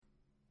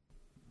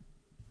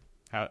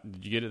How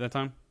did you get it that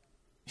time?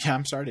 Yeah,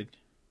 I'm started.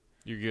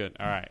 You're good.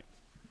 All right.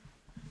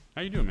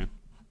 How you doing, man?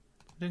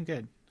 Doing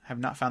good. Have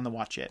not found the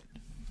watch yet.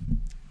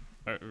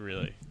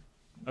 Really?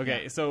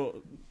 Okay,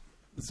 so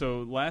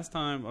last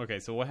time. Okay,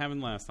 so what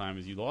happened last time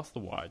is you lost the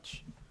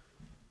watch.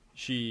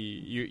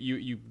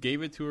 You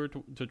gave it to her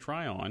to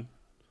try on,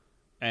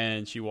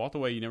 and she walked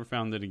away. You never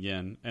found it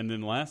again. And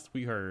then last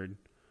we heard,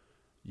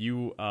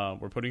 you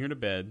were putting her to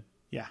bed.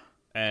 Yeah.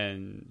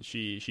 And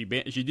she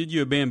did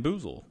you a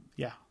bamboozle.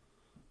 Yeah.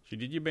 She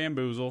did you a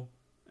bamboozle,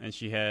 and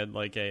she had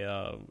like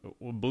a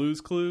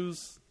Blue's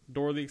Clues,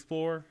 Dora the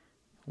Explorer.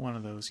 One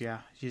of those, yeah.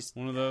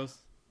 One of those.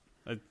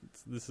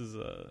 This is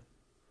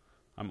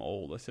I'm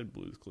old. I said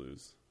Blue's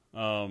Clues.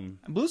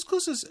 Blue's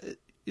Clues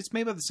it's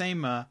made by the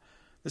same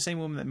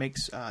woman that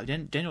makes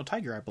Daniel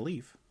Tiger, I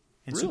believe.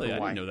 In really, Super I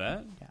Y. didn't know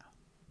that. Yeah.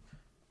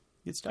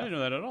 Good I stuff. didn't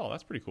know that at all.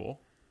 That's pretty cool.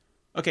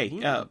 Okay,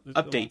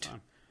 update.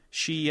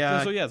 She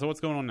so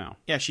what's going on now?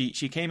 Yeah, she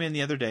came in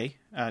the other day.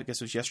 I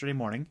guess it was yesterday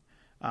morning,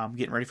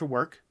 getting ready for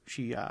work.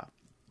 She I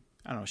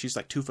don't know. She's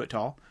like 2 foot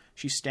tall.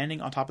 She's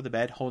standing on top of the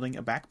bed holding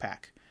a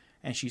backpack,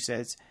 and she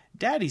says,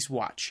 "Daddy's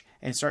watch,"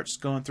 and starts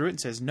going through it and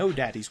says, "No,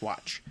 Daddy's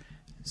watch."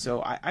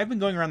 So I've been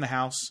going around the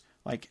house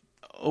like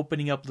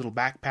opening up little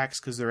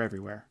backpacks because they're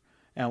everywhere.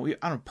 And I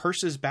don't know,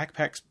 purses,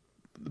 backpacks,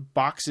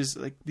 boxes.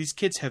 Like these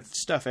kids have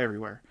stuff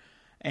everywhere.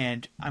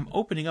 And I'm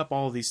opening up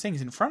all of these things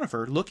in front of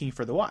her, looking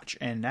for the watch.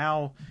 And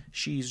now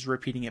she's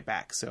repeating it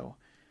back. So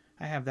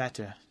I have that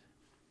to...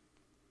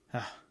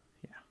 yeah.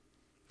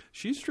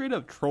 She's straight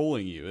up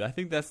trolling you. I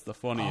think that's the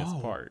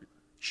funniest part.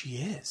 She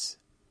is.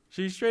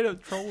 She's straight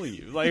up trolling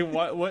you. Like,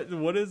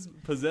 what is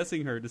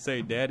possessing her to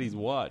say Daddy's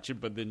watch,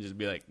 but then just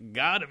be like,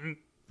 got him?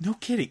 No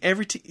kidding.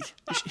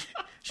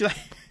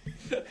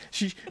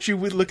 She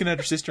was looking at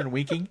her sister and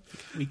winking.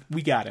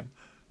 We got him.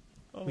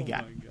 We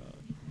got him.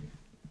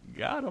 God.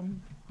 Got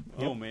him.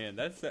 Yep. Oh man,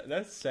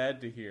 that's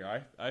sad to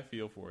hear. I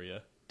feel for you.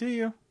 Do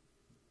you?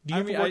 Do you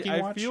have a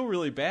working watch? I feel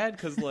really bad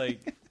because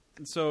like,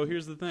 so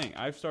here's the thing.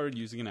 I've started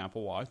using an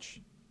Apple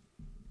Watch,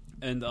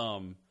 and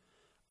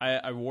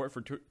I wore it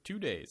for 2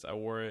 days. I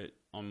wore it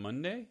on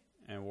Monday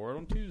and I wore it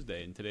on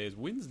Tuesday, and today is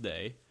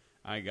Wednesday.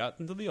 I got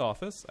into the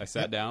office. I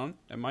sat down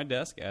at my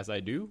desk as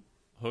I do,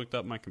 hooked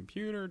up my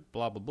computer,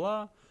 blah blah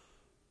blah.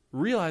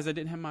 Realized I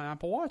didn't have my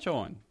Apple Watch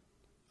on.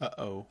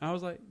 Uh-oh. I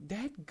was like,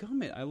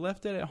 dadgummit, I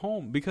left it at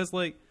home because,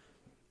 like,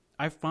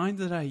 I find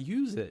that I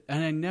use it,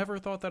 and I never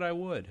thought that I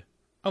would.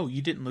 Oh,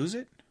 you didn't lose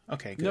it?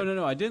 Okay, good.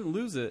 No, I didn't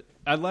lose it.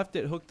 I left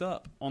it hooked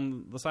up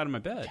on the side of my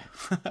bed.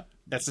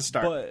 That's the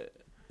start. But,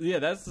 yeah,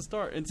 that's the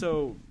start. And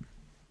so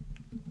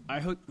I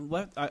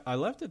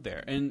left it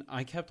there, and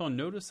I kept on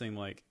noticing,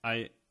 like,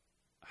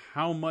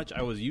 how much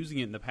I was using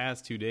it in the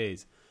past 2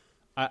 days.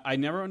 I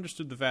never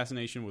understood the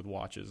fascination with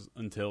watches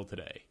until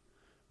today.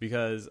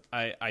 Because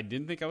I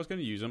didn't think I was going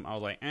to use them. I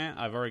was like,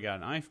 I've already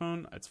got an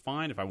iPhone. It's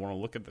fine. If I want to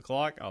look at the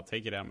clock, I'll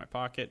take it out of my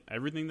pocket.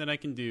 Everything that I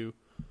can do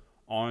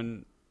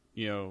on,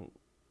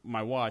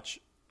 my watch,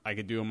 I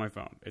could do on my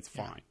phone. It's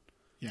fine.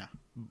 Yeah.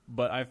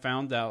 But I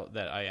found out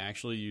that I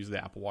actually use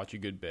the Apple Watch a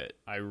good bit.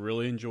 I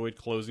really enjoyed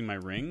closing my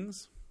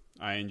rings.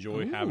 I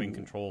enjoy having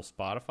control of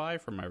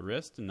Spotify from my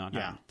wrist and not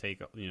having to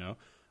take,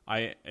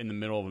 in the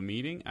middle of a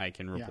meeting, I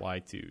can reply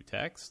to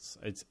texts.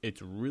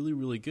 It's really,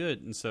 really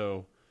good. And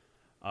so...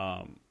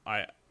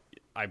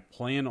 I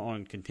plan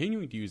on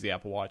continuing to use the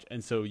Apple Watch,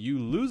 and so you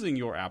losing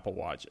your Apple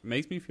Watch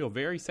makes me feel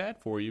very sad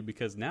for you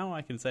because now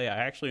I can say I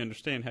actually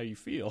understand how you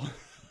feel.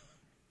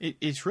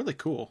 It's really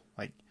cool.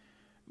 Like,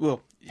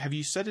 well, have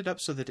you set it up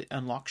so that it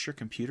unlocks your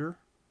computer?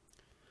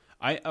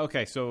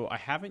 So I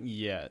haven't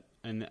yet,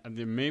 and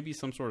there may be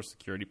some sort of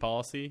security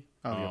policy.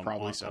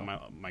 Probably so.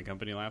 On my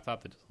company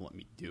laptop that doesn't let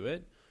me do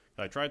it.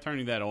 I tried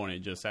turning that on, and it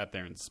just sat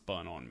there and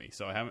spun on me.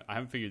 So I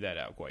haven't figured that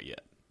out quite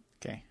yet.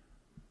 Okay.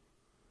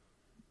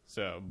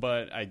 So,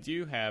 but I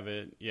do have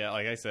it. Yeah,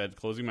 like I said,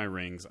 closing my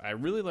rings. I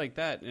really like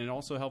that, and it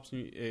also helps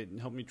me. It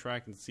helped me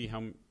track and see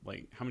how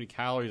many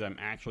calories I'm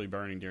actually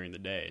burning during the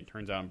day. It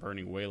turns out I'm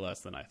burning way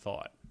less than I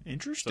thought.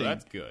 Interesting. So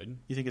that's good.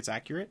 You think it's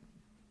accurate?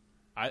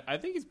 I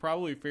think it's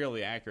probably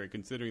fairly accurate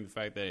considering the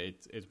fact that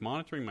it's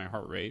monitoring my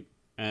heart rate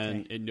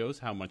and it knows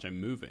how much I'm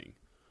moving.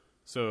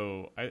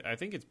 So I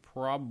think it's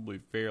probably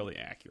fairly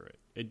accurate.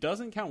 It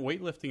doesn't count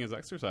weightlifting as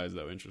exercise,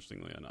 though.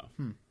 Interestingly enough,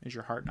 Is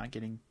your heart not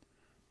getting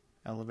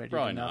elevated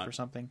probably enough not. Or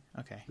something?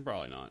 Okay.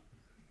 Probably not.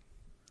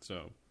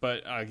 So,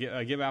 but I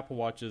give Apple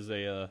Watches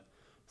a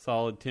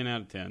solid 10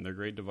 out of 10. They're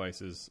great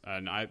devices,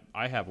 and I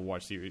have a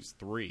Watch Series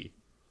 3.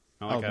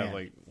 I have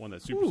like one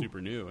that's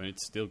super new, and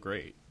it's still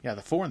great. Yeah,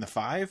 the 4 and the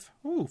 5,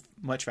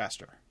 much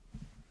faster.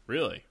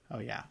 Really? Oh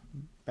yeah,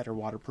 better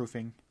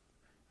waterproofing,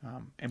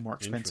 and more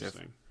expensive.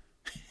 Interesting.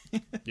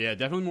 Yeah,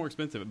 definitely more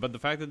expensive. But the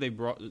fact that they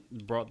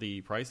brought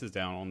the prices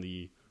down on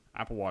the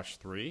Apple Watch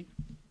 3,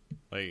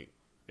 like.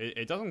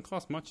 It doesn't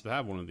cost much to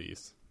have one of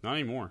these. Not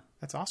anymore.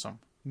 That's awesome.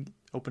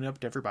 Open it up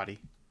to everybody.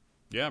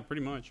 Yeah,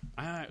 pretty much.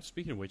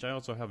 Speaking of which, I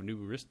also have a new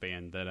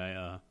wristband that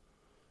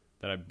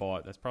I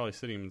bought. That's probably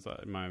sitting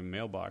inside my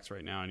mailbox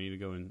right now. I need to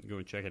go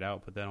and check it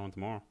out. Put that on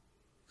tomorrow.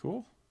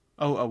 Cool.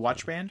 Oh, a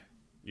watch band?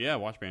 Yeah,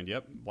 watch band.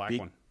 Yep, black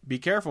one. Be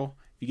careful.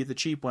 If you get the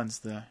cheap ones,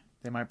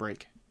 they might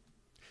break.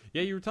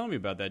 Yeah, you were telling me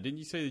about that. Didn't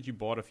you say that you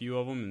bought a few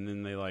of them and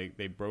then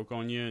they broke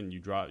on you and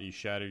you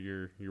shattered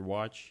your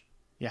watch?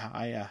 Yeah,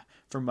 I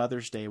for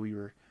Mother's Day we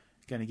were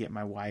gonna get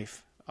my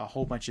wife a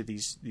whole bunch of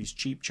these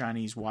cheap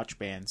Chinese watch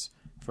bands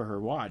for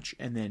her watch,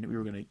 and then we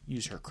were gonna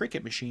use her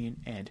Cricut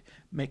machine and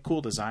make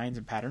cool designs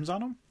and patterns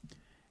on them.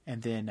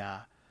 And then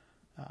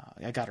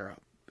I got her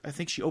I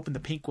think she opened the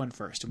pink one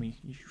first, and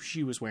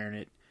she was wearing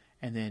it,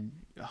 and then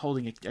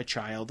holding a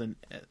child, and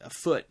a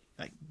foot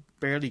like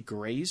barely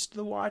grazed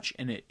the watch,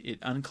 and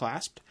it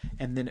unclasped,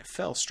 and then it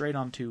fell straight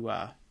onto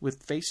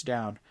with face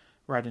down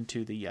right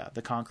into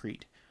the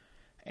concrete,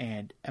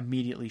 and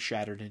immediately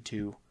shattered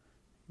into,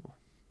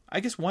 I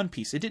guess, one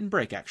piece. It didn't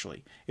break,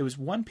 actually. It was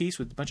one piece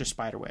with a bunch of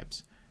spider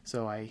webs.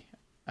 So I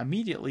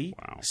immediately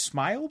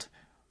smiled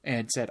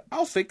and said,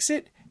 "I'll fix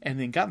it," and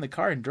then got in the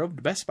car and drove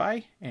to Best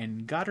Buy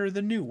and got her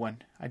the new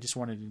one. I just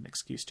wanted an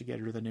excuse to get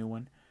her the new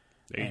one.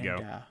 There you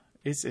go.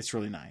 It's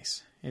really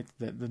nice.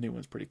 The new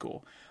one's pretty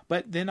cool.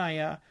 But then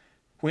I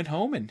went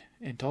home and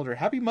told her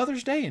Happy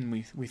Mother's Day, and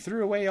we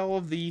threw away all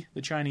of the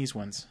Chinese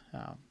ones.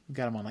 We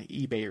got them on like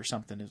eBay or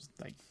something. It was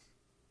like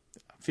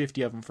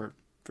 50 of them for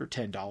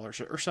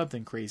 $10 or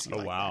something crazy.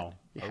 Oh, wow.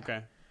 That. Yeah.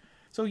 Okay.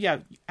 So yeah,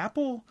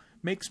 Apple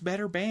makes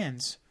better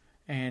bands,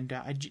 and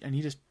I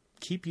need to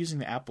keep using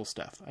the Apple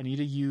stuff. I need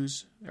to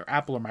use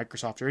Apple or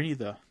Microsoft or any of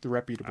the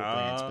reputable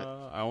brands. But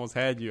I almost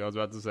had you. I was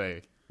about to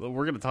say, well,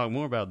 we're going to talk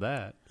more about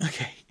that.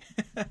 Okay.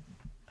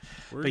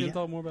 We're going to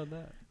talk more about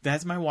that.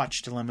 That's my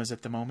watch dilemmas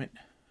at the moment.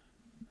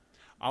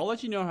 I'll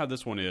let you know how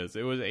this one is.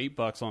 It was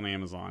 $8 on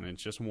Amazon.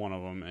 It's just one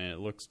of them, and it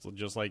looks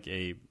just like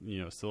a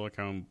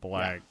silicone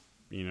black.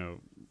 Yeah.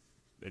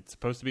 It's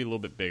supposed to be a little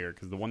bit bigger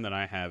because the one that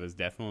I have is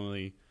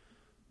definitely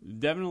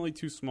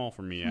too small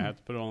for me. I have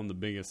to put it on the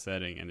biggest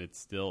setting, and it's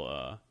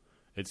still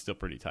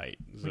pretty tight.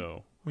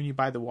 So when you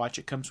buy the watch,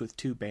 it comes with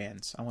 2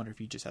 bands. I wonder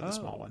if you just have the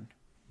small one.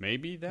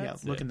 Maybe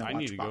that's look it. in the I watch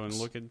need to box. go and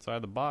look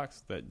inside the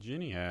box that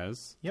Jenny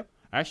has. Yep.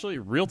 Actually,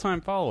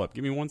 real-time follow-up.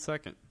 Give me 1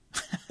 second.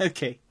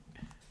 Okay.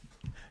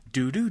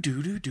 Do.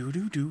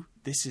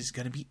 This is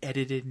going to be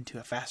edited into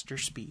a faster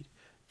speed.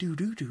 Do.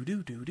 Do.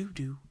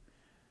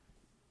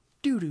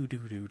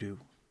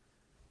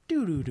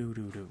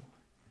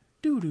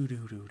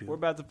 We're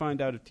about to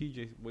find out if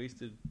TJ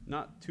wasted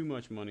not too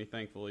much money,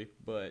 thankfully,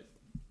 but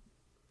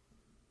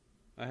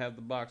I have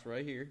the box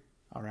right here.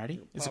 Alrighty.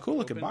 It's a cool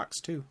looking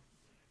box too.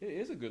 It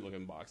is a good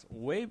looking box.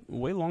 Way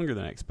longer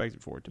than I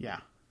expected for it to be. Yeah.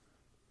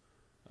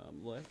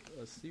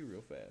 Let's see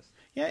real fast.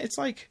 Yeah, it's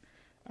like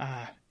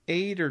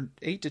 8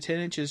 to 10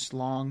 inches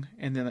long,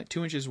 and then like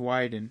 2 inches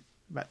wide and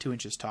about 2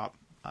 inches tall.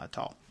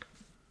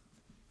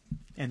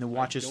 And the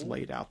watch is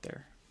laid out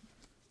there.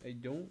 I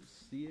don't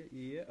see it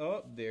yet.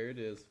 Oh, there it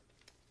is.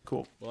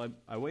 Cool. Well,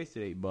 I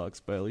wasted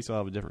 $8, but at least I'll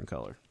have a different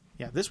color.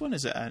 Yeah, this one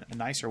is a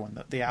nicer one.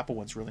 The Apple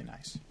one's really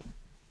nice.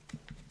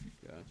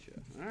 Gotcha.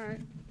 All right.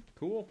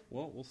 Cool.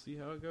 Well, we'll see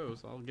how it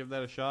goes. I'll give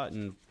that a shot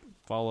and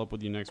follow up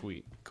with you next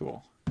week.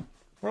 Cool.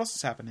 What else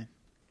is happening?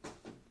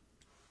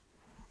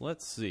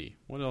 Let's see.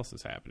 What else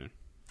is happening?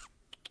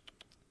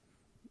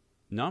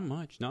 Not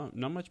much. Not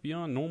much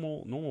beyond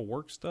normal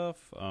work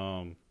stuff.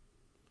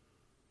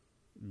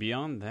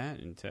 Beyond that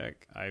in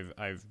tech,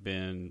 I've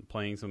been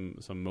playing some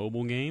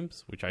mobile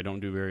games, which I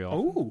don't do very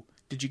often. Oh,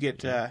 did you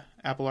get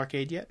Apple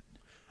Arcade yet?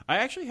 I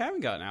actually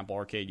haven't gotten Apple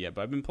Arcade yet,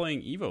 but I've been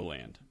playing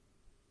EvoLand.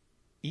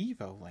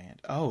 EvoLand.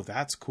 Oh,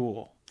 that's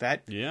cool.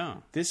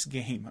 This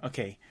game.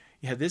 Okay.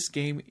 Yeah, this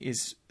game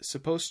is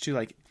supposed to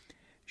like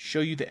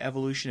show you the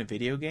evolution of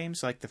video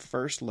games. Like the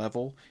first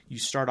level, you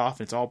start off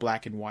and it's all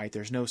black and white.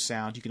 There's no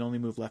sound. You can only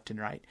move left and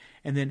right.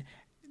 And then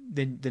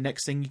the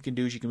next thing you can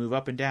do is you can move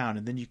up and down,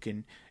 and then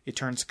it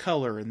turns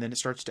color, and then it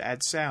starts to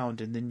add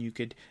sound, and then you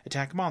could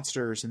attack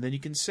monsters, and then you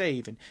can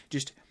save, and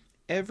just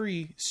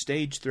every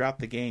stage throughout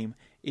the game,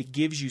 it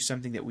gives you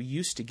something that we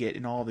used to get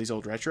in all of these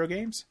old retro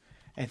games.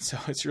 And so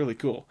it's really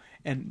cool.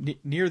 And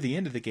near the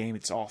end of the game,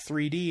 it's all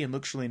 3D and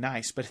looks really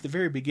nice. But at the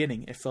very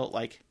beginning, it felt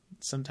like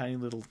some tiny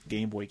little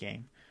Game Boy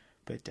game.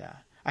 But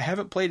I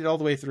haven't played it all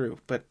the way through,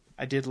 but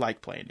I did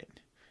like playing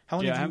it. How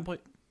long have you... I haven't played...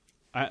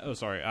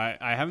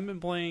 I haven't been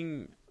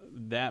playing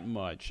that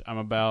much. I'm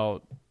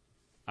about...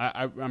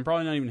 I'm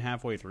probably not even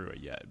halfway through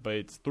it yet. But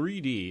it's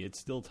 3D. It's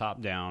still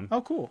top-down.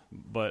 Oh, cool.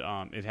 But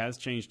it has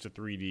changed to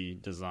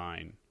 3D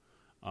design.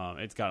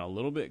 It's got a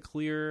little bit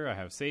clearer. I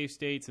have save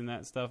states and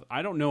that stuff.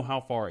 I don't know how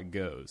far it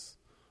goes.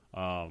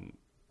 I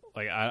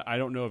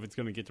don't know if it's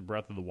going to get to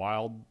Breath of the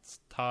Wild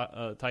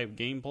type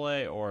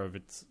gameplay, or if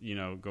it's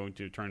going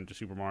to turn into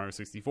Super Mario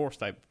 64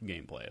 type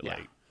gameplay.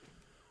 Yeah.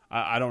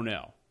 I don't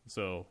know.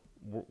 So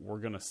we're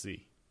gonna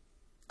see.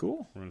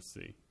 Cool. We're gonna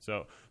see.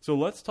 So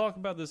let's talk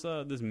about this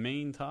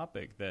main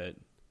topic that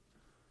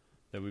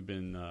we've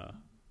been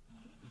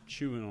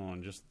chewing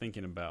on, just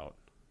thinking about.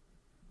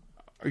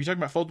 Are you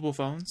talking about foldable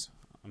phones?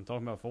 I'm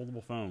talking about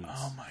foldable phones.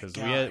 Oh my gosh!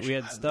 Because we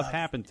had stuff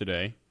happen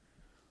today.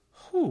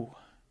 Whew.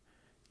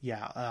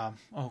 Yeah.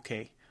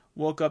 Okay.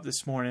 Woke up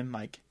this morning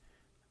like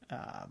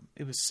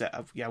it was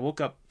I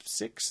woke up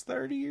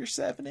 6:30 or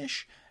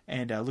 7ish,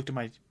 and looked at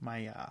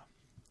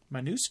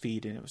my news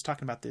feed, and it was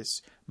talking about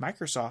this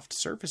Microsoft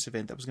Surface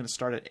event that was going to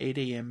start at 8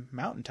 a.m.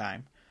 Mountain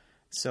Time.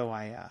 So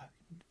I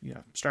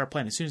started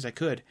playing as soon as I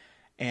could,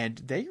 and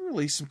they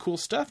released some cool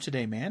stuff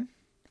today, man.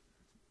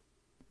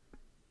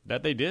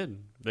 That they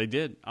did. They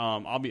did.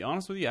 I'll be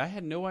honest with you, I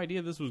had no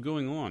idea this was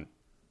going on.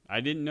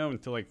 I didn't know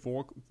until like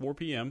 4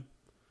 p.m.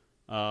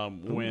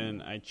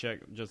 When I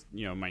checked just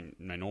my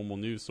normal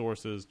news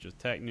sources, just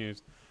tech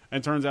news,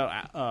 and it turns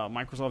out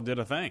Microsoft did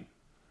a thing.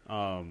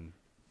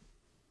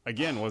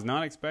 Again, was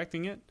not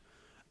expecting it,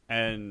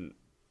 and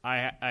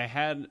I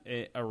had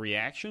a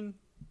reaction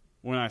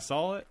when I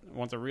saw it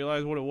once I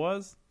realized what it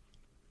was.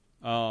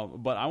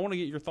 But I want to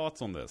get your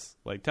thoughts on this.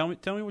 Like, tell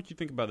me what you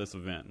think about this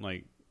event.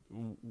 Like,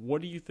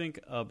 what do you think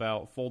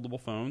about foldable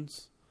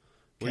phones?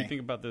 What do you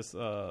think about this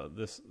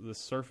this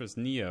Surface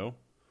Neo?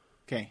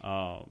 Okay.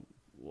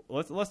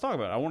 Let's talk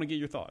about it. I want to get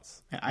your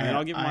thoughts.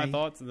 I'll give my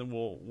thoughts, and then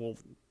we'll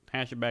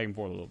hash it back and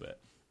forth a little bit.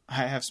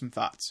 I have some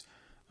thoughts.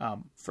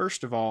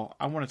 First of all,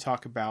 I want to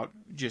talk about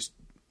just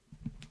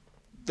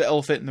the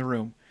elephant in the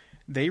room.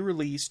 They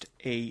released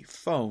a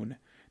phone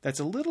that's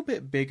a little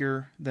bit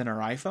bigger than our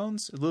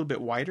iPhones, a little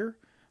bit wider,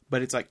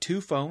 but it's like two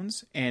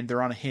phones, and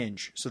they're on a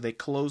hinge, so they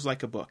close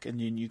like a book, and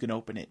then you can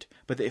open it.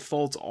 But it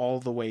folds all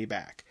the way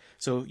back.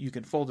 So you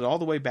can fold it all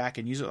the way back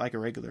and use it like a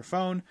regular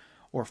phone,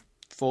 or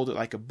fold it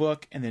like a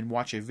book and then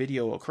watch a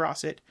video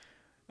across it.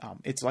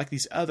 It's like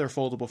these other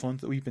foldable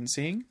phones that we've been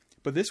seeing,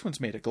 but this one's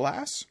made of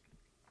glass.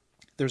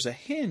 There's a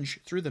hinge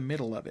through the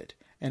middle of it.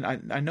 And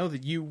I know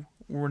that you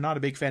were not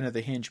a big fan of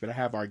the hinge, but I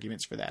have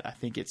arguments for that. I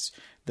think it's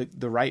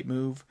the right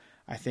move.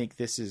 I think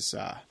this is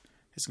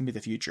it's going to be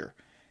the future.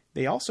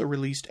 They also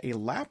released a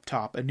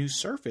laptop, a new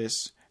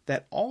Surface,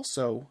 that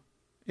also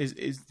is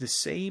the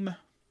same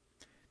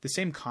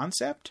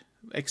concept,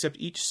 except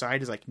each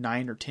side is like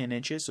 9 or 10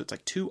 inches. So it's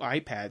like two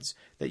iPads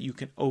that you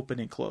can open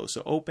and close.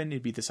 So open,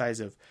 it'd be the size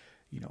of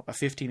a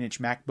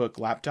 15-inch MacBook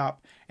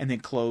laptop, and then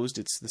closed,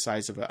 it's the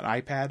size of an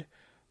iPad.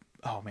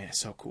 Oh man, it's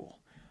so cool.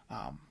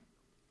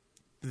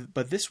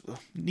 But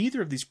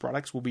neither of these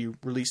products will be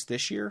released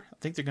this year. I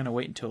think they're going to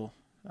wait until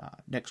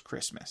next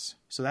Christmas.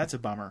 So that's a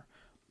bummer.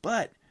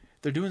 But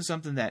they're doing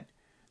something that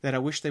I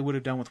wish they would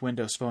have done with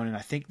Windows Phone, and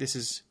I think this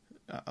is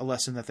a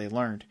lesson that they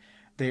learned.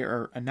 They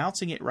are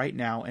announcing it right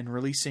now and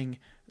releasing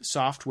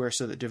software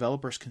so that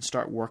developers can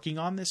start working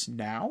on this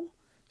now,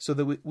 so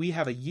that we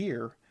have a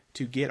year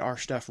to get our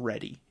stuff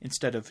ready,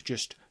 instead of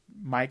just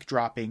mic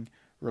dropping,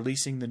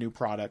 releasing the new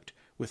product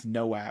with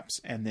no apps,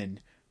 and then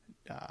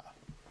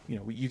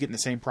you get in the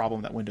same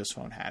problem that Windows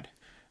Phone had.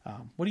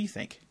 What do you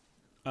think?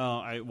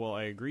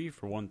 I agree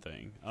for one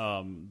thing,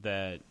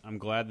 that I'm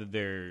glad that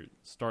they're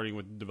starting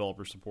with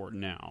developer support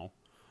now.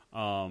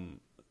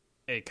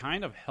 It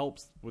kind of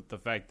helps with the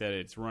fact that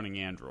it's running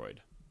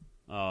Android.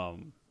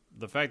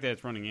 The fact that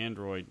it's running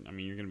Android, I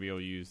mean, you're going to be able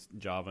to use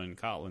Java and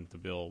Kotlin to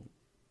build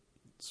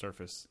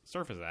Surface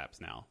apps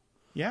now.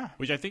 Yeah.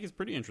 Which I think is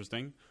pretty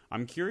interesting.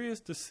 I'm curious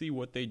to see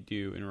what they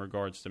do in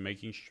regards to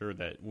making sure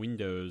that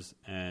Windows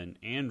and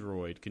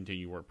Android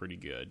continue to work pretty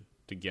good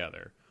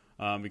together.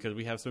 Because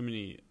we have so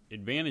many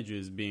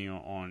advantages being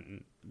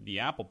on the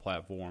Apple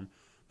platform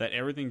that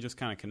everything just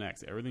kind of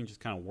connects. Everything just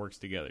kind of works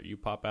together. You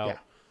pop out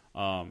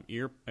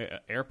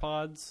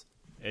AirPods,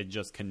 it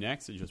just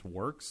connects. It just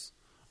works.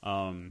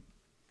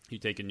 You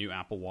take a new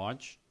Apple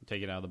Watch,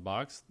 take it out of the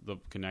box. The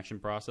connection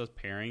process,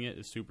 pairing it,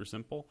 is super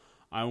simple.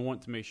 I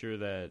want to make sure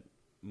that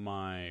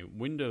my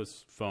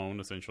Windows phone,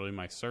 essentially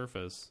my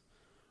Surface,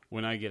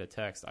 when I get a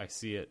text, I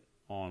see it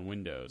on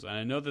Windows. And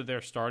I know that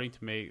they're starting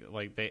to make,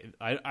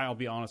 I'll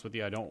be honest with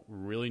you, I don't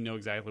really know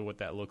exactly what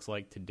that looks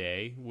like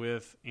today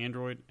with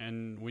Android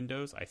and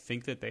Windows. I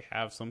think that they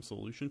have some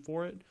solution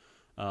for it,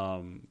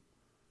 kind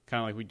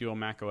of like we do on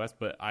Mac OS,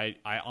 but I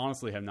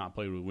honestly have not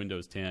played with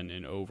Windows 10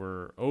 in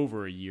over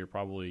a year,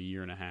 probably a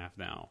year and a half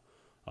now.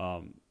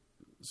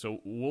 So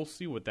we'll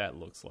see what that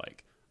looks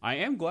like. I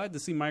am glad to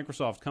see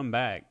Microsoft come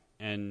back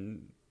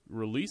and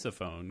release a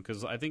phone,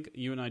 because I think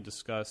you and I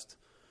discussed,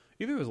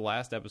 either it was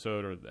last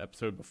episode or the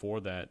episode before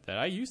that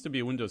I used to be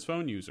a Windows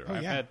Phone user.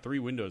 I've had 3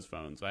 Windows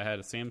phones. I had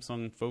a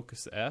Samsung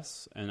Focus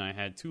S, and I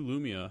had 2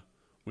 Lumia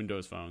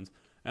Windows phones,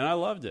 and I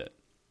loved it.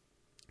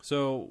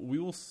 So we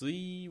will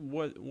see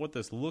what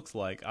this looks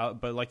like.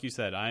 But like you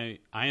said, I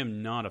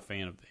am not a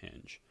fan of the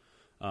hinge.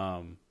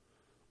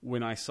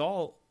 When I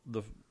saw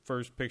the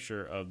first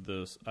picture of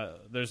this,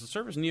 there's a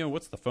Surface Neo.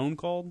 What's the phone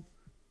called?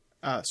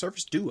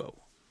 Surface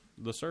Duo.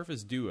 The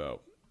Surface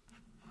Duo.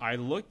 I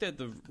looked at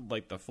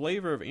the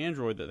flavor of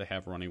Android that they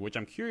have running, which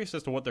I'm curious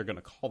as to what they're going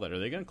to call that. Are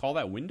they going to call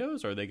that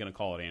Windows, or are they going to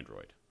call it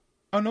Android?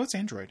 Oh no, it's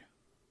Android.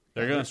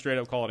 They're going to straight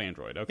up call it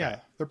Android. Okay. Yeah,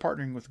 they're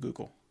partnering with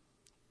Google.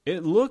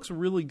 It looks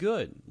really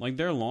good. Like,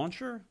 their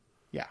launcher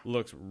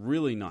looks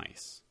really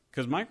nice.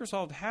 Because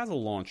Microsoft has a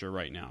launcher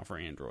right now for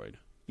Android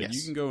that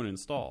you can go and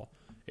install.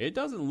 It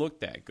doesn't look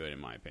that good, in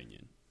my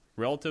opinion.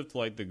 Relative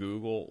to, the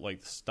Google,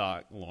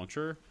 stock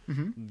launcher,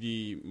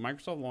 the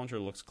Microsoft launcher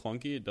looks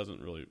clunky. It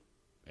doesn't really...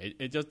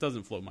 It just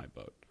doesn't float my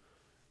boat.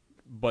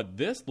 But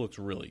this looks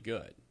really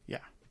good. Yeah.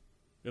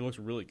 It looks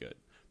really good.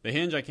 The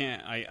hinge,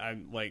 I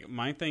like,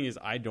 my thing is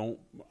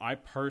I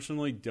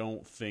personally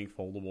don't think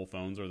foldable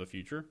phones are the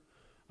future.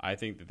 I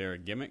think that they're a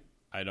gimmick.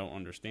 I don't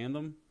understand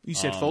them. You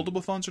said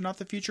foldable phones are not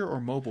the future, or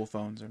mobile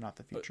phones are not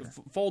the future?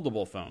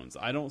 Foldable phones.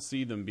 I don't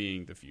see them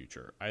being the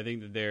future. I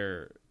think that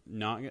they're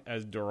not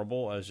as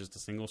durable as just a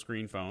single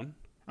screen phone.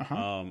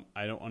 Uh-huh.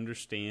 I don't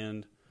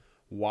understand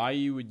why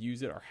you would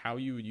use it or how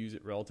you would use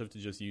it relative to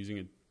just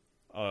using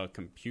a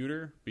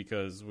computer,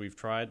 because we've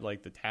tried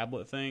like the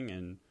tablet thing,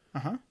 and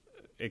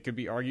it could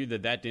be argued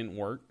that didn't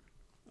work.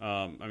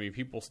 I mean,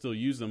 people still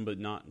use them, but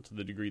not to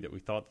the degree that we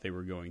thought they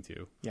were going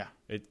to. Yeah.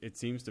 It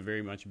seems to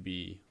very much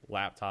be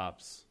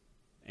laptops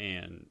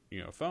and,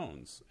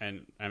 phones.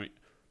 And, I mean,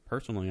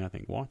 personally, I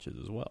think watches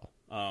as well.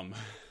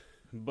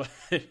 But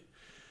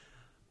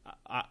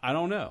I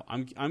don't know.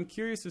 I'm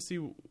curious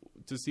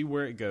to see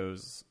where it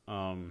goes.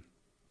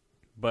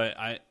 But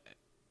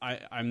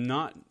I'm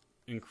not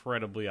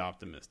incredibly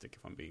optimistic,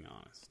 if I'm being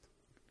honest.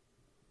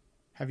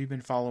 Have you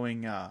been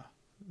following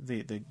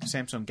the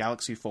Samsung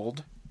Galaxy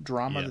Fold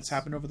drama that's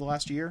happened over the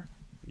last year?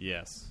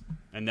 Yes.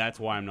 And that's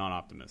why I'm not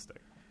optimistic.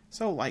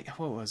 So, like,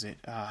 what was it?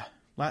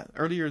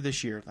 Earlier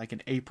this year, like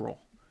in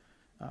April,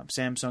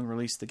 Samsung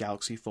released the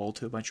Galaxy Fold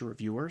to a bunch of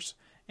reviewers,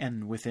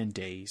 and within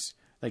days,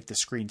 like, the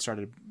screen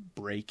started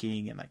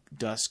breaking and, like,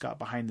 dust got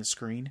behind the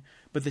screen.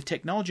 But the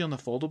technology on the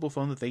foldable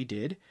phone that they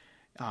did,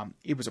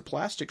 it was a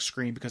plastic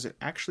screen because it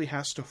actually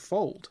has to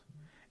fold.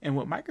 And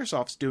what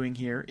Microsoft's doing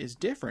here is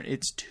different.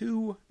 It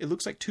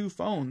looks like two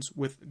phones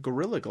with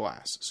Gorilla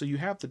Glass. So you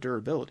have the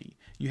durability.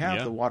 You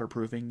have the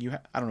waterproofing.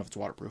 I don't know if it's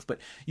waterproof, but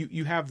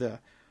you have the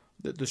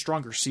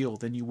stronger seal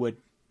than you would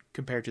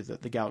compared to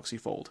the Galaxy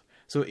Fold.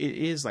 So it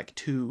is like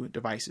two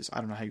devices. I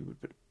don't know how you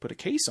would put a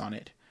case on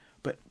it,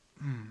 but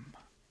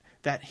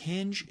that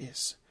hinge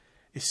is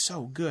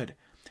so good.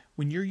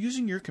 When you're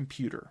using your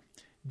computer,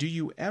 do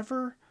you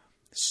ever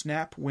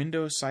snap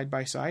windows side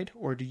by side,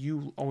 or do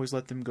you always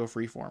let them go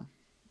freeform?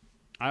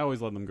 I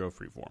always let them go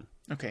freeform.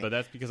 Okay. But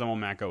that's because I'm on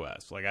Mac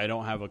OS. Like, I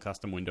don't have a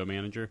custom window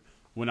manager.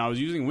 When I was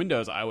using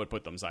Windows, I would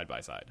put them side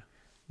by side.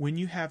 When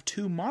you have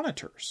two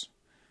monitors,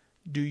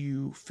 do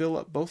you fill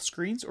up both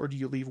screens, or do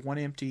you leave one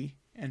empty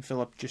and fill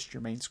up just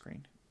your main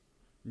screen?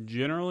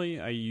 Generally,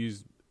 I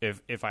use,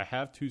 if I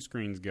have two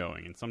screens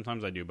going, and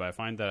sometimes I do, but I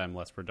find that I'm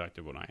less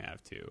productive when I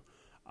have two.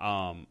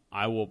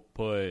 I will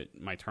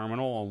put my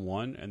terminal on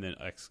one, and then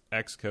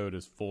Xcode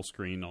is full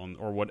screen on,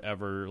 or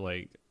whatever,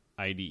 like,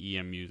 IDE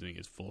I'm using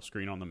is full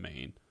screen on the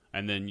main,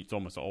 and then it's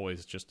almost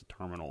always just a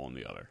terminal on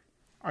the other.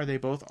 Are they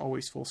both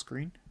always full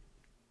screen?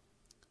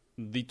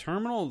 The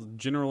terminal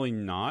generally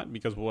not,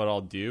 because what I'll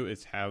do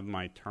is have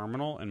my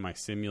terminal and my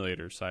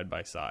simulator side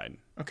by side.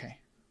 Okay,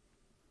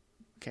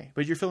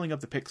 but you're filling up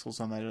the pixels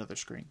on that other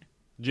screen.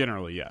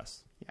 Generally,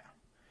 yes. Yeah,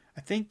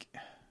 I think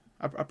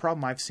a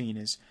problem I've seen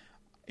is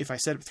if I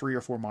set up 3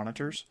 or 4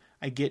 monitors,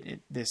 I get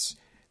this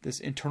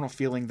internal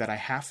feeling that I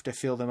have to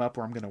fill them up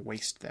or I'm going to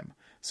waste them.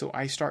 So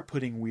I start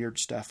putting weird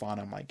stuff on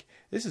them, like,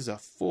 this is a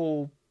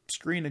full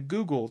screen of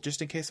Google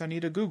just in case I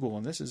need a Google,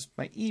 and this is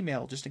my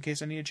email just in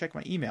case I need to check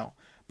my email.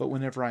 But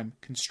whenever I'm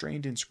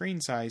constrained in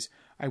screen size,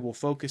 I will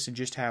focus and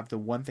just have the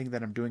one thing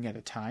that I'm doing at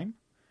a time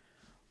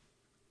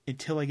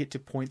until I get to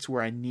points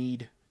where I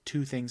need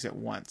 2 things at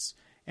once.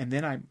 And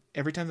then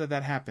every time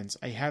that happens,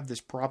 I have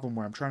this problem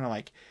where I'm trying to,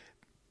 like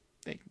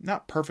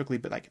not perfectly,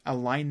 but like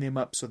align them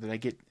up so that I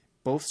get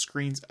both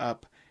screens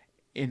up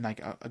in like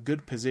a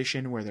good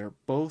position where they're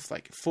both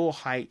like full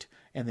height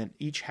and then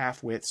each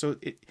half width. So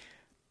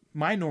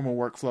my normal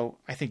workflow,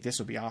 I think this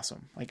will be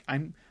awesome. Like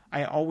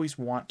I always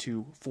want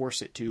to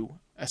force it to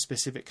a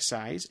specific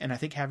size, and I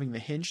think having the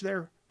hinge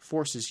there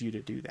forces you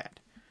to do that.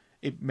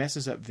 It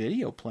messes up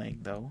video playing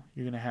though.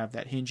 You're going to have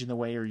that hinge in the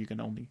way, or you can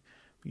only,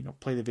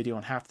 play the video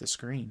on half the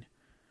screen.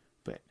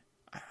 But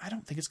I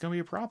don't think it's going to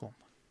be a problem.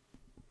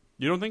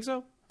 You don't think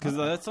so? Because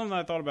that's something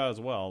I thought about as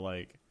well.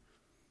 Like,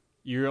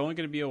 you're only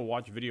going to be able to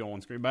watch video on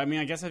one screen. But, I mean,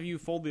 I guess if you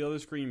fold the other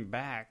screen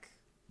back,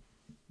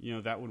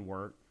 that would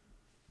work.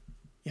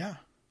 Yeah.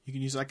 You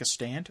can use like a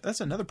stand.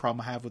 That's another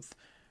problem I have with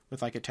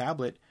like a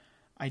tablet.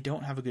 I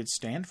don't have a good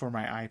stand for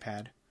my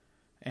iPad.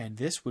 And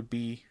this would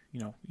be,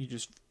 you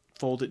just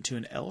fold it to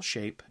an L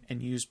shape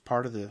and use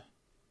part of the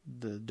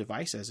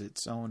device as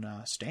its own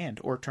stand.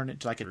 Or turn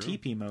it to like a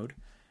TP mode.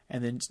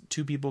 And then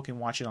 2 people can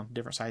watch it on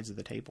different sides of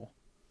the table.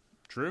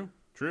 True.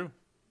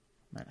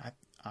 Man,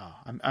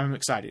 I'm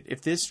excited.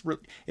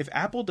 If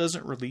Apple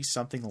doesn't release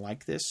something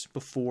like this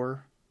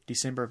before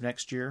December of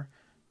next year,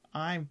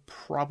 I'm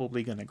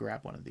probably going to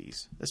grab one of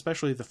these,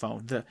 especially the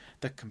phone.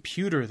 The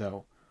computer,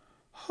 though,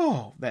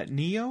 that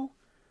Neo.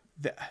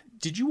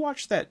 Did you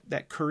watch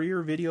that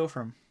Courier video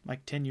from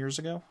like 10 years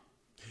ago?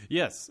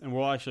 Yes, and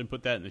we'll actually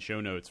put that in the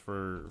show notes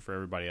for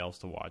everybody else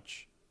to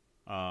watch.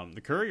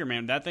 The Courier,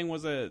 man, that thing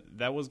was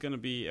going to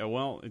be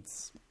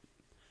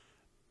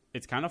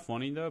it's kind of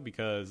funny though,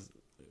 because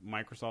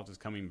Microsoft is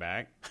coming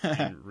back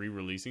and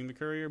re-releasing the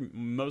Courier.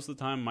 Most of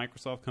the time,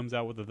 Microsoft comes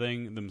out with the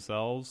thing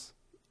themselves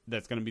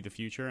that's going to be the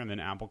future, and then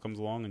Apple comes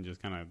along and just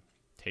kind of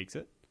takes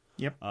it.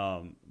 Yep.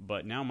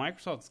 But now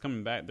Microsoft's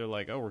coming back. They're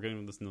like, oh, we're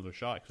giving this another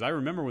shot. Because I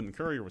remember when the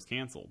Courier was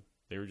canceled,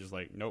 they were just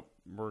like, nope,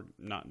 we're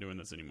not doing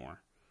this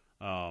anymore.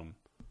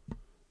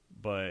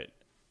 But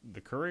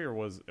the Courier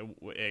was,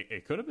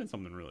 it could have been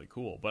something really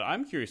cool. But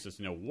I'm curious just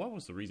to know, what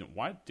was the reason?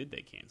 Why did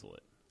they cancel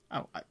it?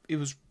 Oh,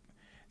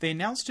 they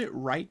announced it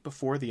right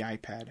before the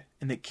iPad,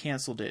 and they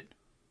canceled it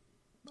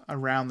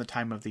around the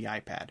time of the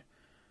iPad.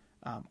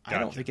 Gotcha. I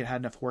don't think it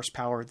had enough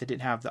horsepower. They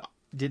didn't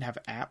have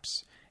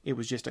apps. It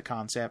was just a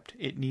concept.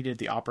 It needed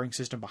the operating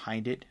system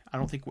behind it. I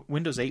don't think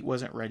Windows 8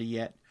 wasn't ready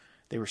yet.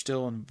 They were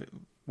still in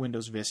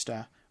Windows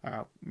Vista,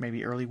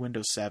 maybe early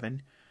Windows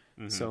 7.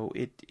 Mm-hmm. So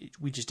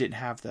we just didn't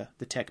have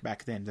the tech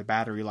back then, the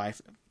battery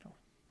life,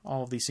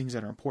 all of these things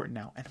that are important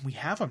now, and we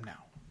have them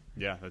now.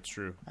 Yeah, that's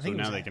true. So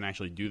now they can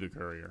actually do the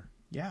Courier.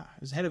 Yeah,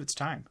 it was ahead of its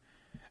time.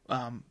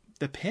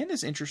 The pen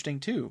is interesting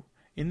too.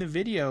 In the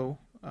video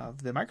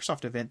of the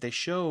Microsoft event, they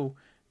show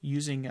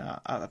using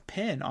a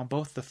pen on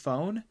both the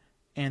phone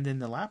and then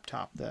the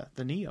laptop,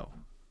 the Neo.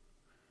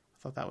 I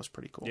thought that was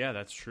pretty cool. Yeah,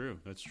 that's true.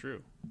 That's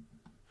true.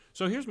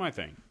 So here's my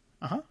thing.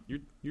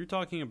 You're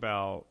talking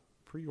about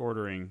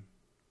pre-ordering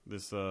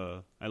this,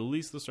 at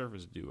least the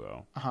Surface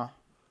Duo.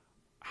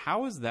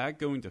 How is that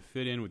going to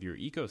fit in with your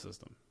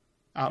ecosystem?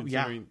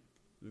 Yeah.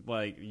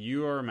 Like,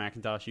 you are a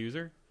Macintosh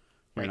user.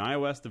 You're an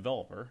iOS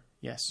developer.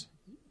 Yes.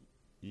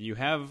 You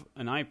have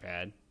an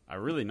iPad, a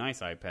really nice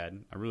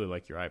iPad. I really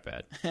like your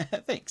iPad.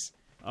 Thanks.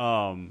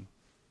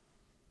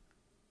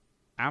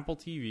 Apple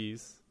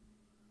TVs.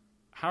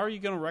 How are you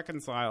going to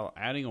reconcile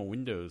adding a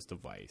Windows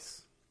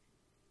device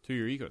to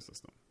your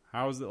ecosystem?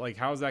 How is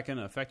that going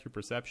to affect your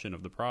perception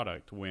of the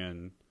product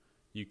when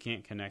you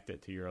can't connect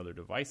it to your other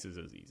devices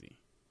as easy?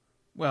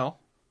 Well,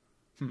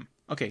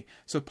 okay.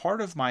 So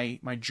part of my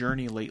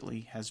journey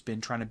lately has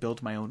been trying to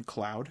build my own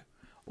cloud,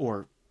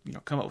 or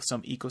come up with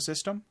some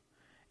ecosystem.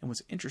 And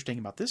what's interesting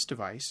about this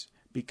device,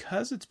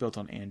 because it's built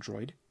on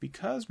Android,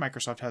 because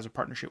Microsoft has a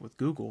partnership with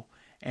Google,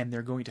 and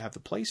they're going to have the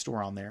Play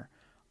Store on there,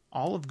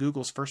 all of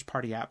Google's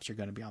first-party apps are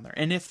going to be on there.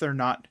 And if they're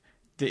not,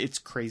 it's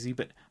crazy,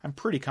 but I'm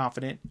pretty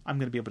confident I'm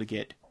going to be able to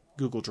get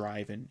Google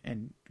Drive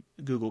and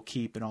Google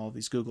Keep and all of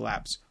these Google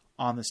apps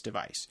on this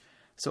device.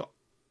 So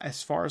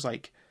as far as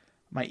like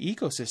my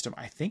ecosystem,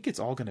 I think it's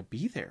all going to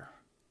be there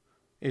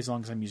as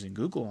long as I'm using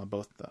Google on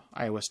both the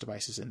iOS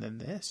devices and then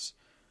this.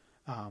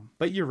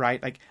 But you're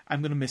right. Like,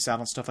 I'm going to miss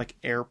out on stuff like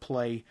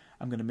AirPlay.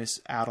 I'm going to miss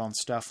out on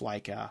stuff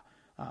like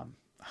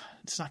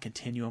it's not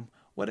Continuum.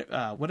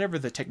 Whatever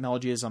the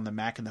technology is on the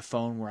Mac and the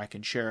phone, where I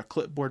can share a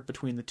clipboard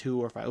between the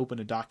two, or if I open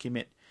a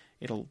document,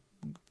 it'll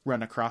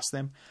run across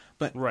them.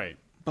 But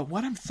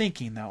what I'm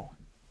thinking though,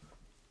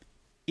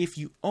 if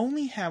you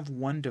only have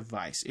one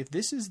device, if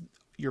this is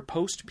your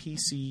post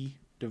PC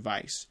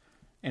device,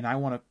 and I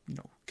want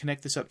to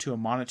connect this up to a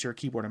monitor,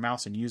 keyboard, and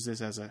mouse, and use this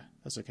as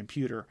a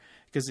computer,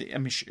 because I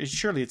mean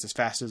surely it's as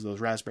fast as those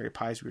Raspberry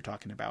Pis we were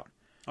talking about.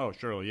 Oh,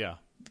 surely, yeah.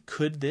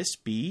 Could this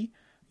be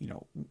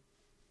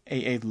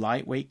a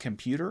lightweight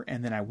computer,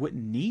 and then I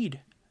wouldn't need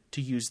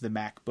to use the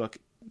MacBook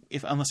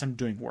unless I'm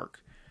doing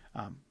work?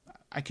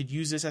 I could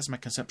use this as my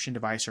consumption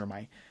device, or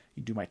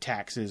do my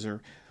taxes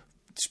or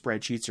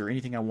spreadsheets or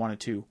anything I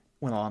wanted to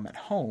when I'm at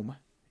home,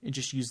 and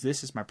just use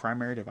this as my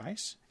primary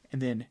device,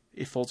 and then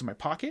it folds in my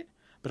pocket.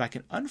 But I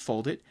can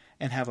unfold it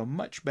and have a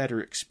much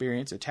better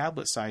experience, a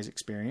tablet size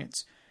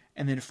experience,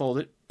 and then fold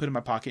it, put it in my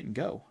pocket, and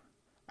go.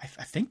 I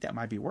think that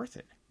might be worth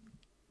it.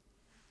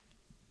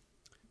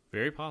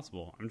 Very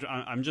possible.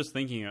 I'm just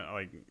thinking,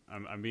 like,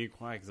 I'm being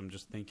quiet because I'm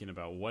just thinking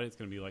about what it's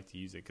going to be like to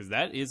use it, because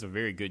that is a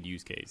very good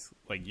use case.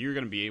 Like, you're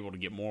going to be able to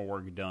get more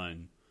work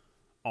done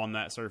on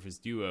that Surface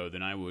Duo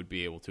than I would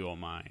be able to on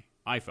my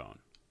iPhone.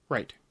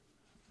 Right.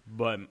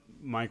 But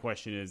my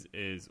question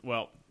is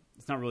well,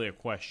 it's not really a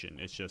question.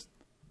 It's just,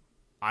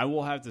 I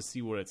will have to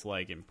see what it's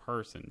like in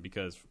person,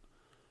 because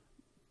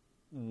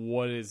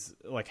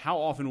how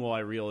often will I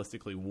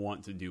realistically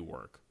want to do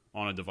work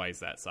on a device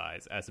that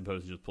size as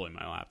opposed to just pulling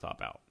my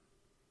laptop out?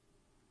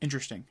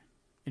 Interesting.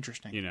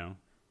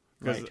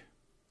 Because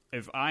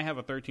if I have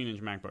a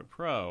 13-inch MacBook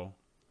Pro,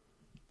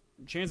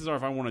 chances are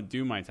if I want to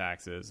do my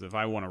taxes, if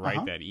I want to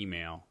write that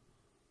email,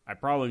 I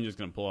probably am just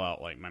going to pull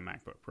out like my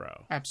MacBook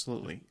Pro.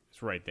 Absolutely.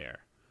 It's right there.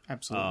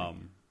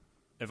 Absolutely.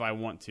 If I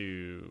want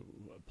to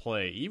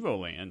play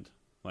EvoLand,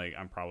 like,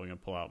 I'm probably going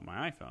to pull out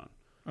my iPhone.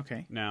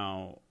 Okay.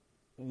 Now,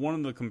 one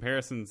of the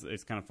comparisons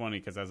is kind of funny,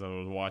 because as I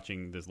was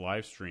watching this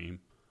live stream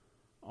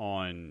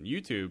on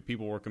YouTube,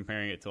 people were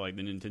comparing it to like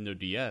the Nintendo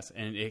DS,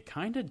 and it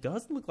kind of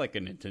does look like a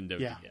Nintendo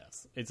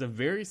DS. It's a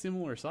very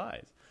similar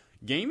size.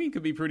 Gaming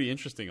could be pretty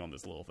interesting on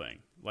this little thing.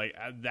 Like,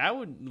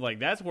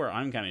 that's where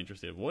I'm kind of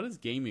interested. What does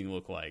gaming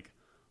look like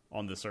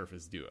on the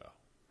Surface Duo?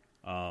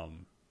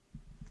 I'm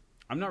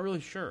not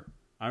really sure.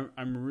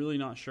 I'm really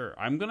not sure.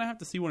 I'm going to have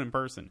to see one in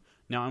person.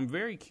 Now, I'm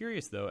very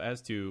curious, though,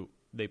 as to,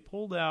 they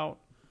pulled out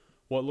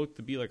what looked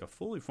to be like a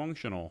fully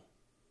functional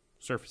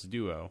Surface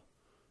Duo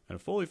and a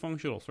fully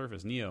functional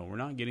Surface Neo. We're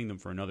not getting them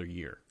for another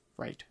year.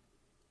 Right.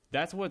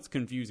 That's what's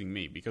confusing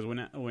me, because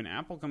when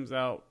Apple comes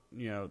out,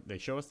 they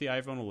show us the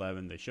iPhone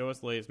 11, they show us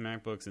the latest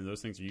MacBooks, and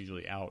those things are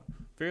usually out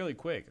fairly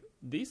quick.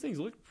 These things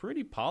look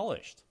pretty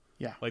polished.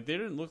 Yeah. Like, they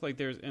didn't look like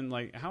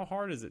how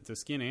hard is it to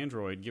skin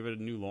Android, give it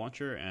a new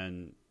launcher,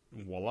 and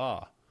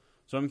voila.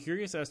 So I'm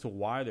curious as to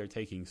why they're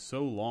taking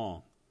so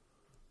long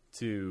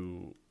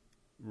to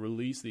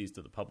release these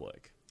to the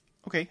public.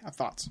 Okay, I have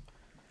thoughts.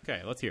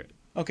 Okay, let's hear it.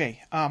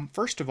 Okay,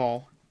 first of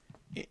all,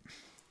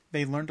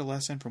 they learned a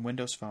lesson from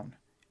Windows Phone.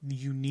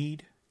 You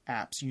need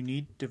apps, you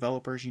need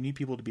developers, you need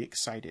people to be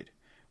excited.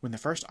 When the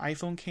first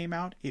iPhone came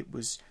out,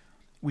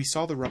 we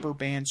saw the rubber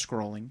band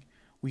scrolling.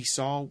 We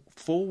saw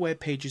full web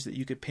pages that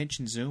you could pinch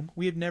and zoom.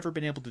 We had never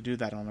been able to do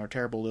that on our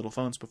terrible little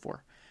phones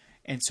before.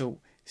 And so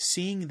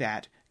seeing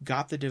that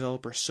got the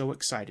developers so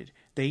excited.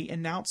 They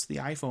announced the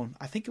iPhone,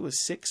 I think it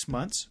was 6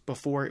 months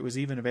before it was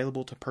even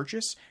available to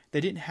purchase.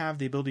 They didn't have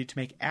the ability to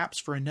make apps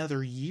for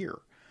another year.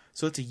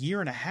 So it's a year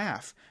and a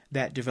half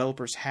that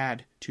developers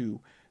had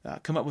to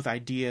come up with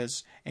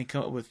ideas and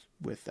come up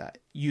with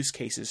use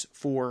cases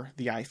for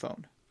the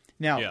iPhone.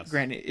 Now, yes.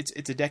 Granted,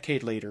 it's a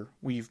decade later.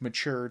 We've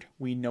matured.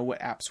 We know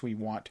what apps we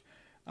want.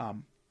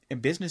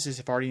 And businesses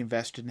have already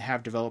invested and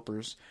have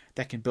developers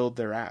that can build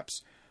their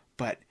apps.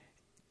 But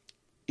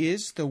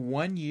is the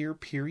 1 year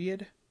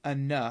period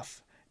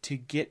enough to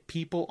get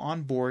people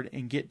on board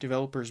and get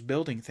developers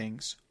building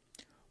things?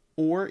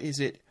 Or is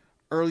it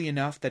early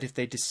enough that if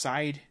they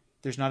decide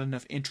there's not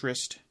enough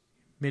interest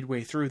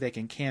midway through, they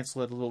can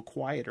cancel it a little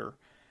quieter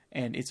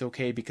and it's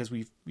okay because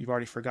we've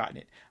already forgotten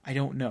it? I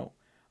don't know.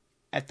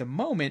 At the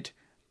moment,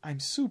 I'm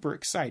super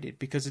excited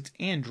because it's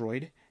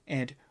Android,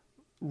 and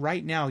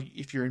right now,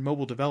 if you're in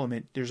mobile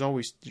development, there's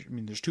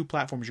 2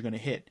 platforms you're going to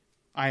hit,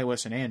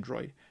 iOS and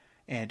Android.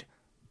 And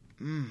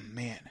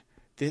man,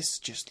 this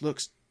just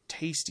looks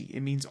tasty.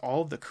 It means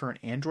all of the current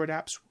Android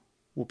apps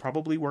will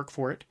probably work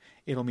for it.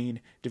 It'll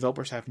mean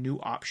developers have new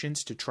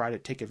options to try to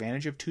take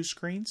advantage of 2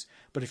 screens.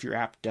 But if your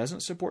app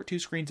doesn't support 2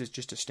 screens, it's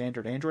just a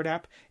standard Android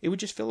app, it would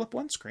just fill up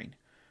 1 screen.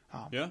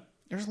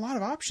 There's a lot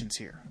of options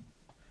here.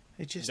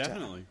 It just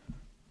definitely.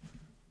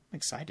 I'm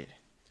excited.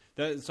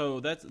 That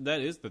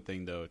is the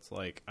thing, though. It's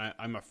like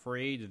I'm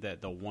afraid that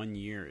the 1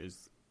 year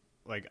is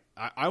like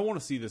I want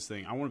to see this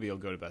thing. I want to be able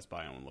to go to Best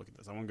Buy and look at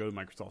this. I want to go to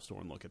Microsoft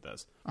Store and look at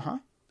this.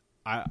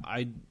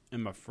 I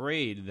am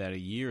afraid that a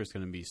year is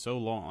going to be so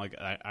long. Like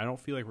I don't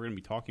feel like we're going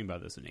to be talking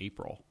about this in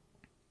April.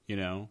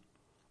 Just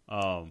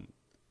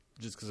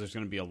because there's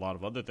going to be a lot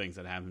of other things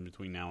that happen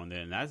between now and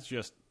then. That's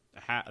just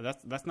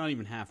that's not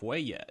even halfway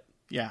yet.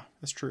 Yeah,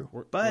 that's true.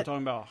 We're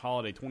talking about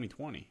holiday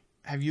 2020.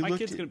 Have you? My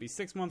kid's going to be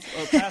 6 months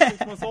past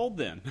 6 months old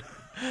then.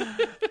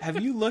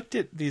 Have you looked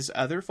at these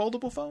other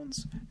foldable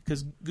phones?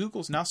 Because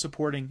Google's now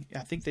supporting, I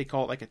think they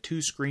call it like a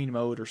 2-screen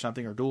mode or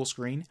something, or dual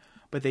screen.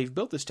 But they've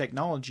built this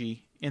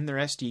technology in their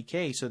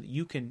SDK so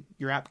that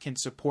your app can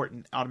support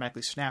and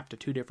automatically snap to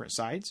 2 different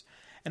sides.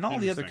 And all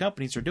the other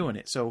companies are doing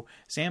it. So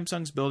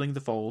Samsung's building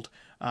the Fold.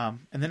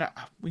 And then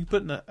we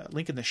put in a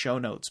link in the show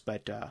notes.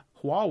 But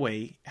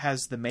Huawei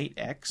has the Mate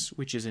X,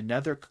 which is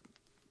another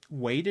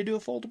way to do a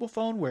foldable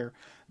phone where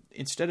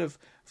instead of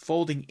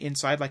folding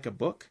inside like a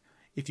book,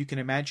 if you can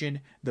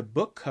imagine the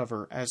book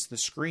cover as the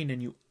screen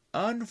and you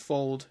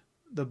unfold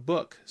the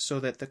book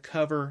so that the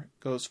cover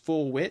goes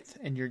full width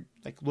and you're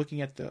like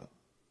looking at the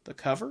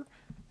cover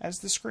as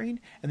the screen,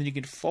 and then you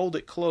can fold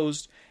it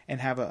closed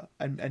and have a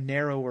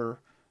narrower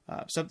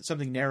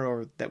something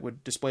narrower that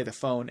would display the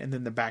phone, and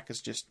then the back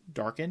is just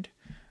darkened.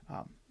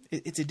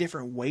 It's a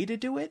different way to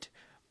do it,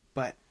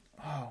 but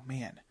oh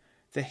man,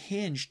 the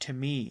hinge to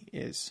me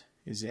is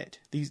it.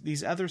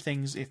 These other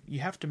things, if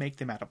you have to make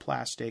them out of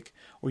plastic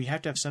or you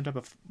have to have some type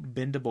of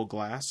bendable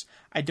glass,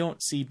 I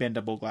don't see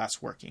bendable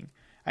glass working.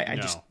 I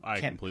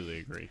can't. Completely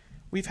agree.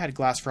 We've had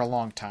glass for a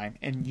long time,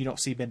 and you don't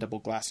see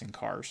bendable glass in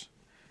cars,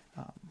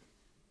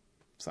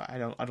 so I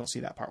don't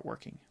see that part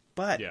working.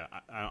 But yeah,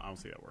 I don't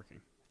see that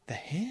working. The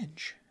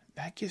hinge,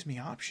 that gives me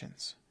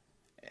options.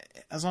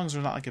 As long as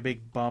there's not like a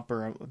big bump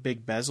or a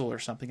big bezel or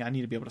something, I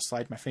need to be able to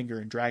slide my finger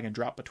and drag and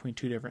drop between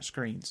 2 different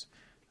screens.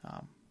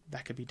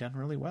 That could be done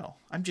really well.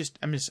 I'm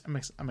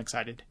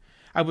excited.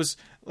 I was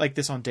like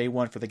this on day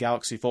 1 for the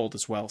Galaxy Fold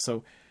as well.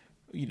 So,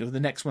 the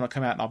next one will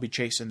come out and I'll be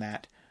chasing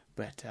that.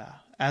 But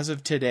as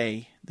of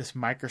today, this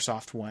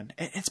Microsoft one,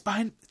 and it's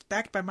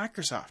backed by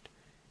Microsoft.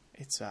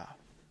 It's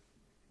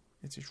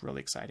just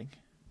really exciting.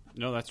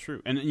 No, that's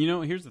true. And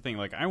here's the thing.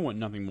 Like, I want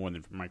nothing more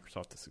than for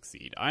Microsoft to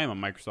succeed. I am a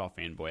Microsoft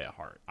fanboy at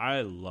heart.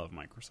 I love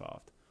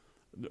Microsoft.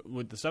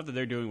 With the stuff that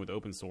they're doing with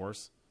open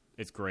source,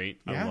 it's great.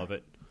 Yeah. I love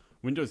it.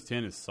 Windows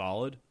 10 is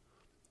solid.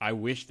 I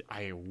wish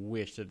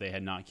that they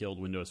had not killed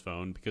Windows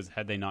Phone, because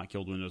had they not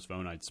killed Windows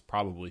Phone, I'd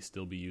probably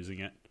still be using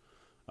it.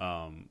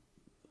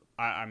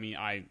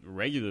 I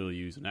regularly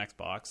use an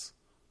Xbox.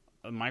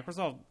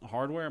 Microsoft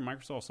hardware and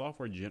Microsoft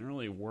software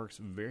generally works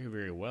very,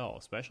 very well,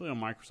 especially on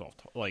Microsoft.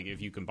 Like,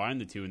 if you combine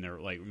the two and they're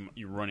like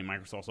you're running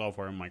Microsoft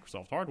software and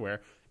Microsoft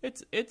hardware,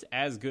 it's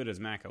as good as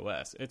Mac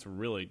OS. It's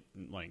really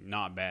like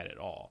not bad at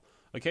all.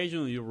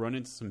 Occasionally you'll run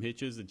into some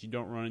hitches that you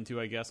don't run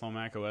into, I guess, on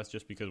Mac OS,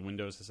 just because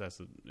Windows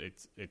has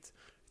it's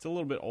it's a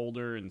little bit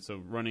older, and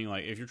so running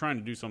like if you're trying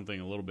to do something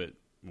a little bit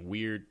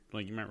weird,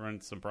 like you might run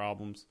into some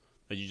problems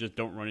that you just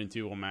don't run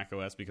into on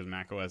macOS because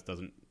macOS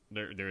doesn't.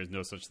 There is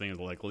no such thing as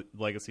like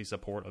legacy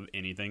support of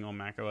anything on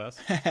macOS.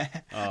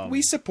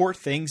 We support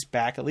things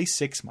back at least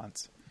 6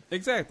 months.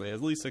 Exactly, at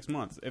least 6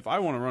 months. If I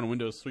want to run a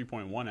Windows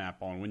 3.1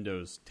 app on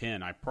Windows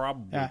 10, I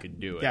probably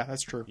could do it. Yeah,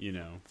 that's true. You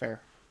know,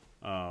 Fair.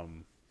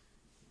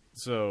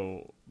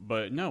 So,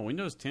 but no,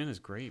 Windows 10 is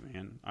great,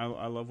 man.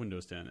 I love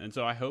Windows 10, and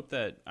so I hope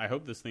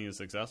this thing is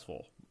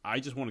successful. I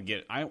just want to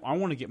get I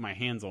want to get my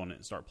hands on it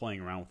and start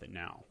playing around with it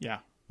now. Yeah.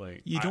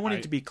 Like you don't want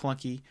it to be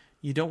clunky.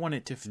 You don't want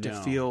it to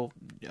feel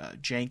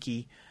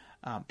janky,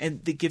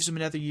 and it gives them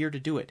another year to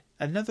do it.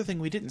 Another thing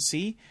we didn't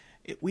see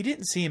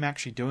him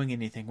actually doing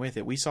anything with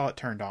it. We saw it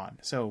turned on.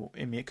 So,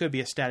 I mean, it could be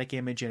a static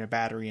image and a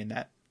battery in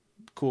that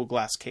cool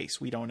glass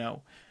case. We don't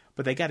know.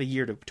 But they got a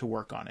year to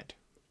work on it.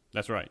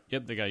 That's right.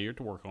 Yep, they got a year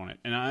to work on it.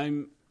 And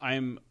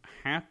I'm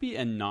happy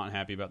and not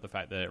happy about the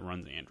fact that it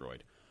runs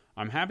Android.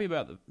 I'm happy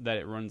about that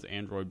it runs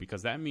Android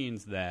because that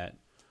means that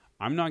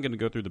I'm not going to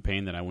go through the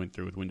pain that I went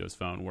through with Windows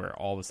Phone where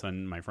all of a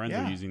sudden my friends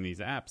are using these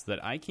apps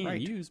that I can't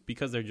use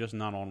because they're just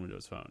not on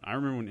Windows Phone. I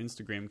remember when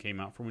Instagram came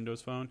out for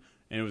Windows Phone,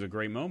 and it was a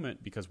great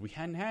moment because we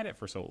hadn't had it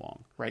for so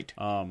long. Right.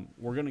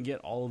 We're going to get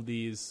all of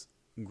these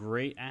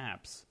great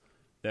apps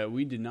that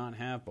we did not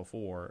have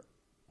before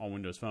on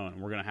Windows Phone,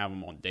 and we're going to have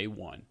them on day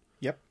one.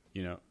 Yep.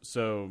 You know,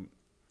 so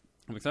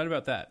I'm excited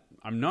about that.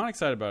 I'm not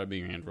excited about it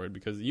being Android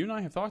because you and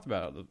I have talked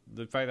about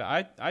the fact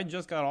that I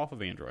just got off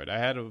of Android. I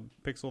had a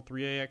Pixel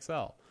 3a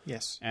XL.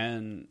 Yes.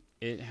 And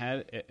it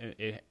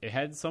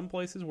had some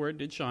places where it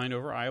did shine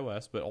over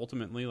iOS, but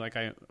ultimately, like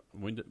I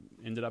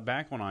ended up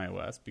back on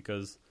iOS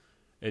because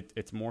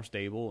it's more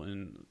stable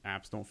and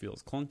apps don't feel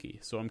as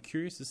clunky. So I'm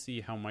curious to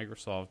see how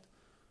Microsoft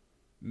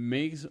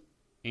makes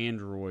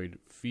Android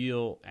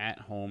feel at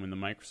home in the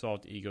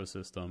Microsoft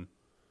ecosystem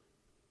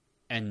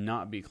and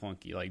not be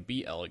clunky, like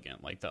be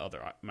elegant, like the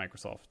other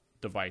Microsoft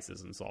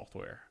devices and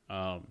software.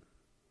 I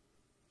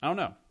don't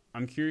know.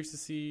 I'm curious to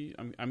see.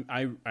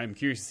 I'm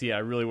curious to see. I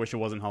really wish it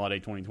wasn't Holiday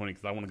 2020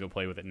 because I want to go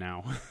play with it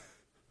now.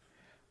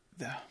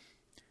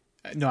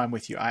 No, I'm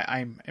with you.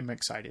 I'm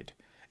excited.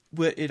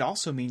 But it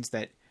also means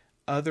that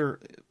other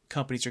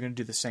companies are going to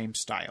do the same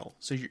style.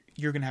 So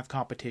you're going to have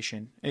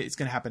competition. It's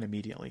going to happen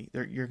immediately.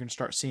 You're going to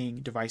start seeing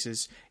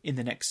devices in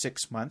the next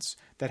 6 months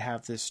that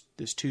have this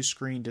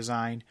 2-screen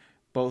design,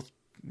 both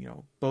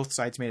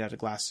sides made out of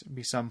glass. It'll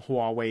be some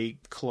Huawei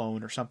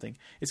clone or something.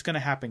 It's going to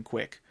happen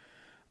quick.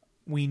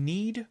 We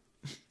need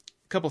a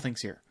couple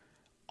things here.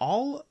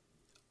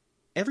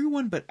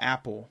 Everyone but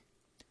Apple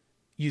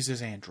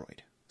uses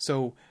Android.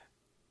 So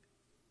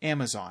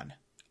Amazon,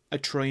 a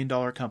 $1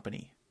 trillion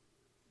company,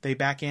 they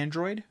back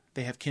Android.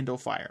 They have Kindle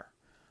Fire.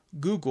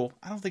 Google,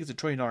 I don't think it's a $1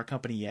 trillion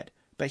company yet,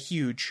 but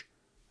huge,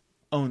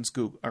 owns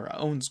Google or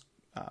owns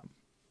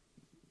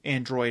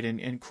Android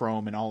and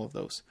Chrome and all of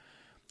those.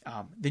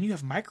 Then you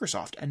have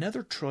Microsoft,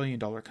 another $1 trillion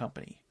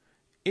company.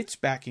 It's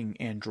backing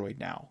Android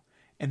now.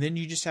 And then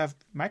you just have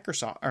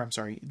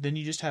then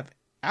you just have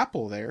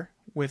Apple there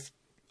with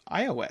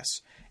iOS.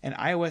 And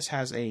iOS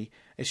has a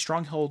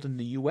stronghold in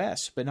the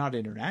US, but not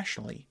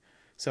internationally.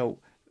 So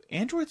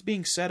Android's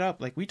being set up,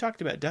 like we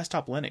talked about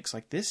desktop Linux,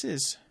 like this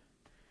is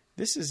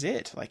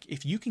it. Like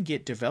if you can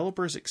get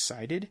developers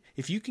excited,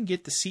 if you can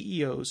get the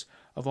CEOs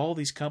of all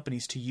these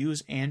companies to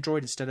use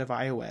Android instead of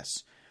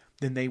iOS,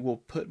 then they will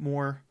put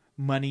more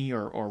money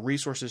or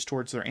resources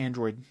towards their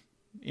Android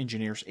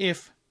engineers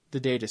if the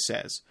data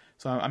says.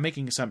 So I'm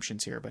making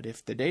assumptions here, but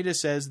if the data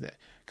says that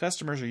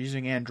customers are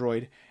using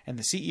Android and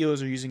the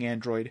CEOs are using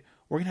Android,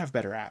 we're going to have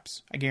better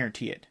apps. I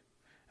guarantee it.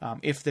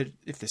 If the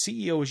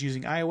CEO is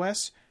using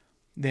iOS,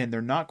 then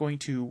they're not going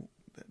to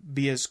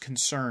be as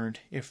concerned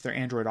if their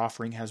Android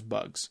offering has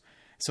bugs.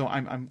 So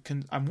I'm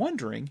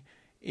wondering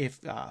if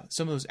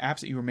some of those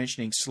apps that you were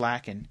mentioning,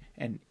 Slack and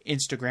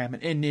Instagram,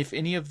 and if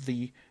any of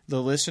the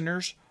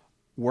listeners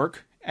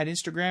work at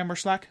Instagram or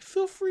Slack,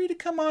 feel free to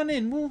come on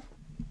in.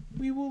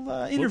 We will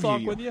interview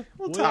talk with you.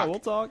 We'll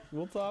talk.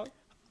 We'll talk.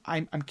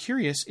 I'm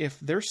curious if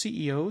their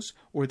CEOs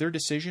or their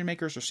decision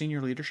makers or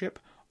senior leadership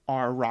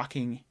are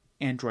rocking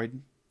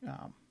Android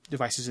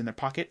devices in their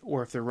pocket,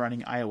 or if they're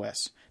running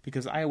iOS,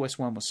 because iOS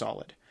 1 was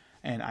solid,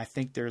 and I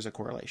think there's a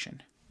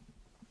correlation.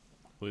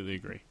 Completely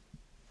agree.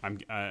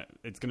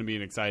 It's going to be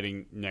an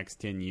exciting next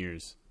 10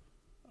 years,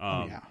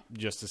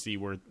 just to see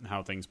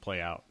how things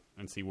play out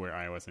and see where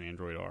iOS and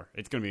Android are.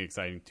 It's going to be an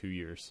exciting 2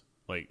 years.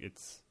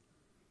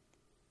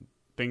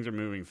 Things are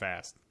moving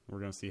fast. We're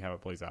going to see how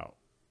it plays out.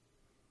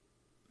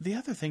 The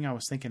other thing I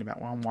was thinking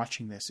about while I'm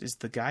watching this is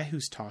the guy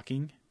who's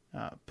talking,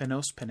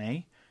 Panos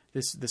Panay,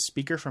 the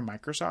speaker from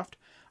Microsoft.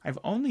 I've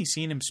only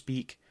seen him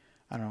speak,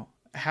 I don't know,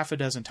 half a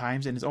dozen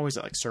times, and it's always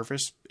at like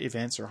Surface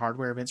events or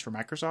hardware events for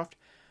Microsoft.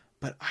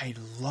 But I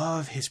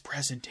love his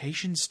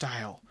presentation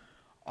style.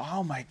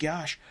 Oh my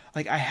gosh.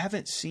 Like I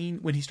haven't seen,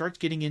 when he starts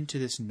getting into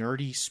this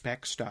nerdy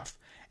spec stuff,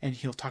 and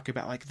he'll talk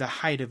about like the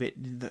height of it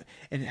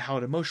and how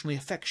it emotionally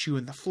affects you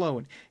and the flow.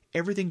 And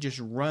everything just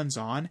runs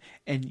on,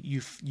 and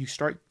you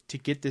start to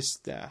get this.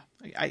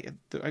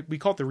 We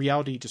call it the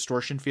reality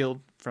distortion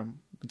field from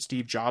when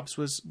Steve Jobs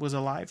was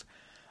alive.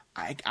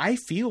 I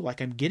feel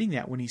like I'm getting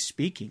that when he's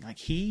speaking. Like,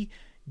 he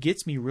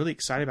gets me really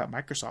excited about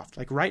Microsoft.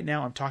 Like, right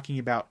now I'm talking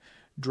about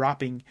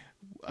dropping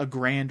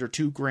 $1,000 or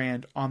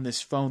 $2,000 on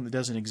this phone that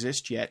doesn't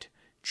exist yet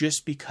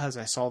just because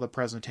I saw the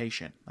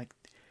presentation. Like,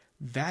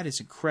 that is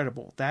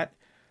incredible. That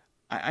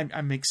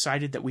I'm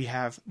excited that we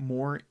have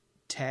more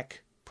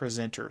tech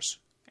presenters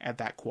at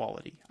that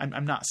quality.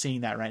 I'm not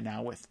seeing that right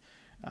now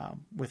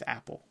with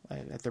Apple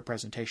at their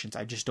presentations.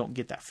 I just don't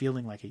get that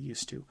feeling like I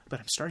used to. But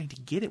I'm starting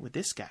to get it with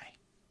this guy.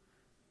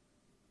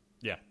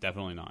 Yeah,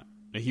 definitely not.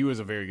 He was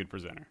a very good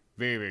presenter.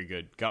 Very, very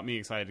good. Got me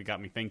excited.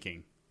 Got me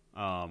thinking.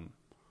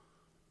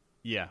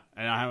 Yeah,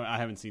 and I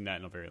haven't seen that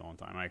in a very long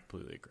time. I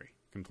completely agree.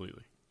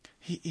 Completely.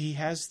 He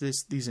has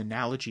these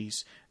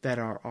analogies that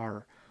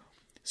are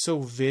so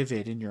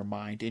vivid in your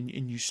mind, and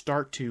you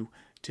start to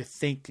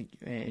think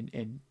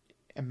and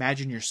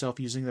imagine yourself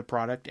using the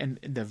product and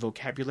the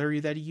vocabulary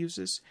that he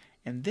uses.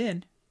 And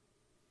then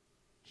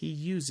he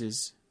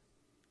uses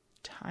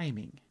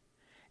timing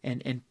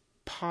and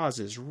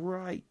pauses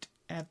right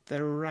at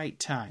the right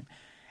time.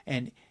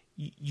 And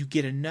you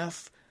get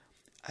enough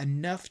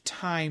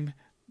time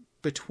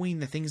between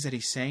the things that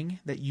he's saying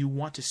that you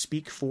want to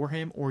speak for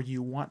him, or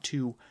you want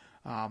to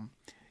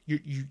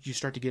you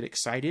start to get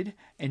excited,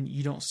 and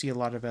you don't see a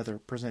lot of other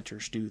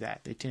presenters do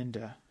that. They tend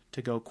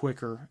to go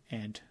quicker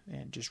and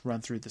just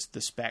run through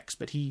the specs.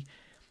 But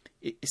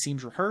it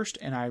seems rehearsed,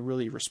 and I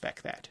really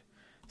respect that.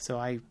 So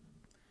I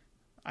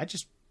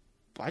just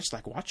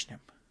like watching him.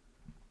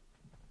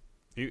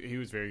 He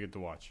was very good to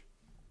watch.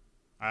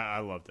 I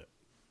loved it.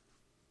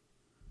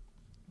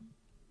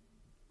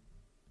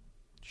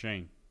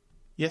 Shane.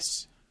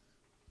 Yes.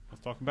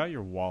 Let's talk about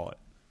your wallet.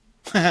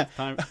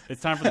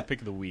 It's time for the pick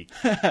of the week.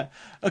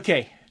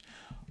 Okay.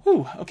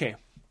 Whew, okay.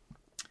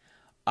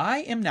 I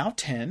am now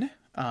 10.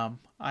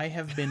 I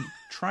have been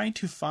trying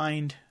to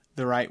find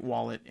the right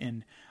wallet,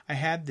 and I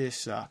had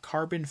this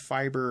carbon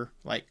fiber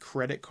like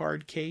credit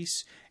card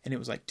case, and it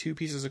was like 2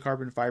 pieces of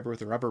carbon fiber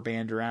with a rubber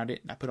band around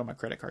it, and I put all my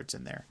credit cards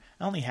in there.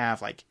 I only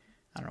have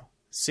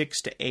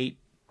 6 to 8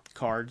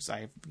 cards.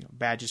 I have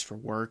badges for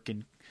work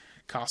and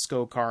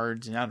Costco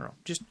cards, and I don't know,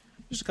 just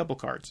a couple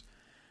cards.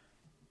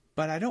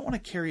 But I don't want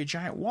to carry a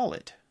giant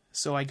wallet.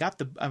 So I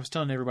was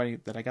telling everybody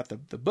that I got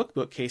the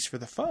book case for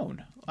the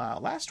phone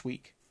last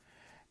week.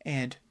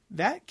 And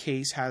that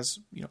case has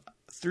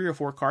 3 or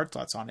 4 card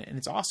slots on it, and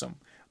it's awesome.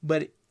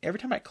 But every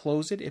time I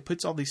close it, it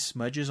puts all these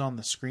smudges on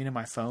the screen of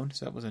my phone,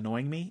 so that was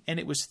annoying me. And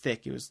it was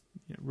thick. It was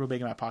real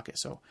big in my pocket.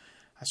 So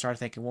I started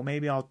thinking, well,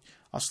 maybe I'll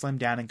slim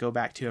down and go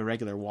back to a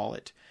regular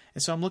wallet.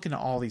 And so I'm looking at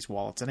all these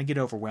wallets, and I get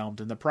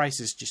overwhelmed, and the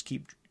prices just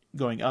keep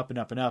going up and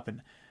up and up.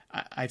 And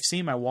I've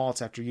seen my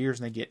wallets after years,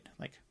 and they get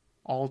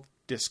all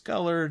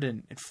discolored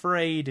and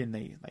frayed, and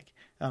they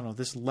I don't know,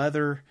 this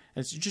leather.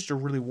 It's just a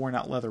really worn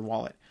out leather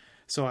wallet.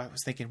 So I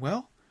was thinking,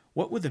 well,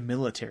 what would the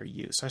military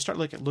use? So I start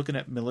looking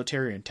at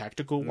military and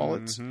tactical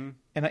wallets, and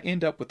I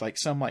end up with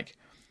some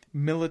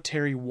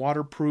military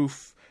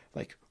waterproof,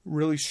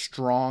 really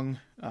strong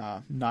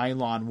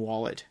nylon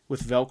wallet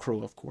with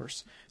Velcro, of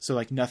course.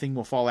 So nothing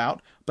will fall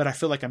out. But I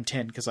feel like I'm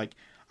 10 because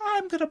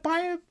I'm gonna buy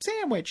a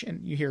sandwich,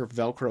 and you hear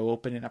Velcro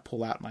open, and I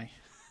pull out my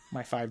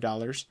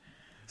 $5.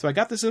 So I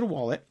got this little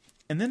wallet,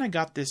 and then I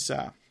got this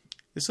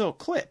little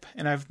clip,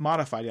 and I've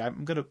modified it.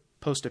 I'm gonna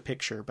post a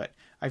picture, but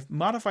I've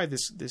modified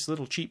this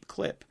little cheap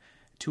clip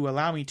to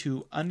allow me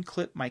to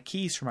unclip my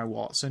keys from my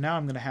wallet. So now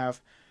I'm gonna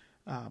have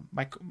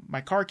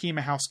my car key and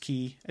my house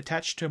key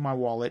attached to my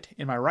wallet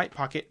in my right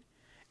pocket,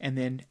 and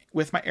then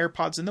with my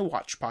AirPods in the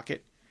watch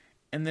pocket,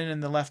 and then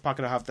in the left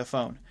pocket I'll have the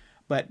phone.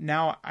 But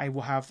now I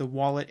will have the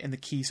wallet and the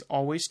keys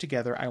always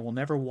together. I will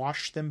never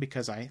wash them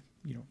because I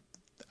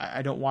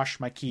don't wash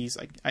my keys.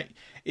 And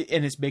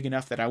it's big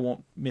enough that I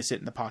won't miss it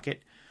in the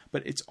pocket.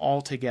 But it's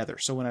all together.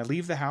 So when I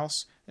leave the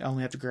house, I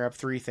only have to grab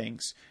 3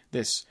 things.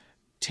 This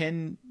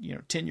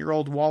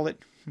 10-year-old wallet.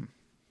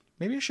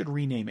 Maybe I should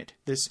rename it.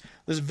 This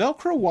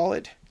Velcro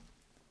wallet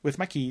with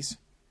my keys,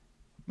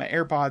 my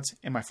AirPods,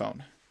 and my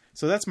phone.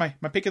 So that's my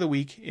pick of the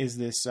week is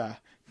this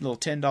little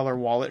 $10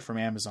 wallet from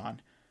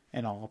Amazon.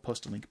 And I'll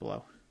post a link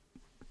below.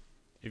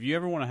 If you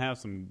ever want to have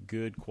some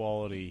good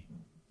quality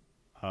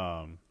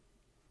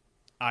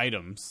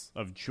items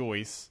of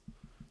choice,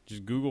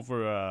 just Google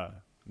for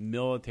a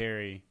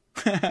military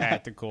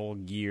tactical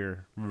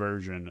gear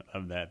version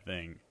of that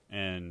thing.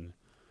 And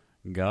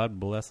God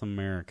bless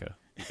America.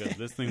 Because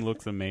this thing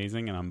looks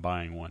amazing, and I'm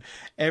buying one.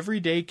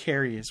 Everyday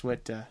carry is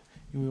what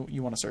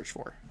you want to search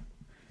for.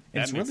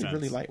 And it's really,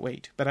 really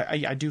lightweight. But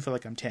I do feel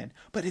like I'm 10.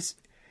 But it's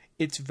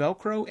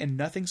Velcro, and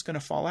nothing's going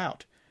to fall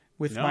out.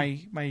 With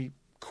my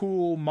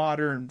cool,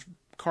 modern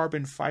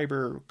carbon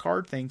fiber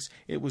card things,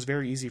 it was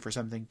very easy for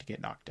something to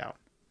get knocked out.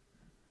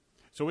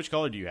 So which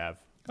color do you have?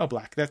 Oh,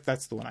 black.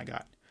 That's the one I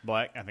got.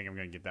 Black? I think I'm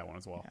going to get that one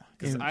as well.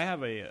 Because I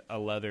have a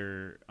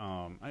leather...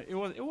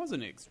 it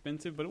wasn't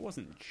expensive, but it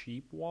wasn't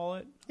cheap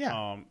wallet.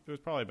 Yeah. It was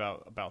probably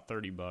about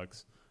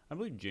 $30. I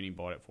believe Jenny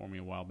bought it for me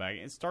a while back.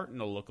 It's starting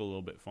to look a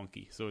little bit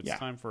funky, so it's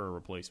time for a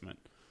replacement.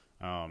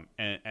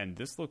 And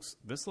this looks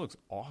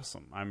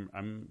awesome.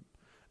 I'm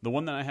the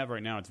one that I have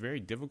right now. It's very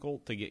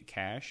difficult to get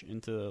cash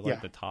into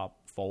the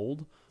top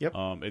fold. Yep.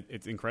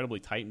 It's incredibly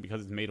tight, and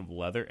because it's made of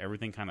leather,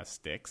 everything kind of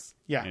sticks.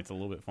 Yeah. And it's a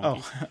little bit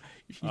funky. Oh,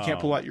 you can't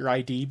pull out your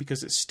ID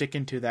because it's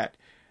sticking to that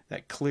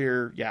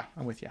clear. Yeah,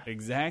 I'm with you.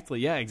 Exactly.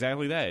 Yeah,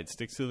 exactly that. It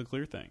sticks to the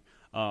clear thing.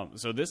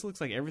 So this looks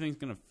like everything's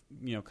going to,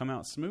 come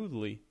out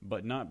smoothly,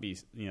 but not be,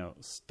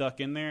 stuck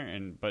in there,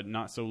 but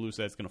not so loose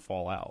that it's going to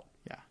fall out.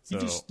 Yeah. So,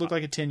 you just look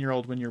like a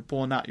 10-year-old when you're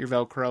pulling out your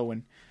Velcro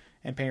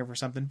and paying for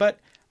something. But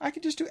I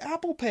could just do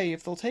Apple Pay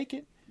if they'll take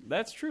it.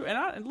 That's true.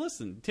 And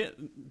listen,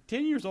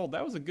 10 years old,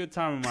 that was a good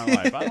time in my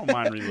life. I don't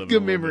mind reliving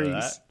Good a little memories. bit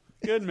of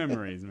that. Good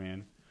memories,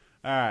 man.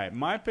 All right,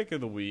 my pick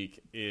of the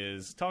week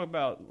is, talk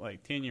about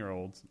like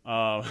 10-year-olds,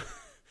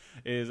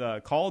 is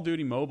Call of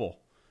Duty Mobile.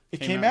 It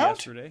came out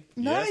yesterday.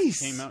 Nice.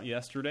 Yes, it came out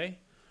yesterday.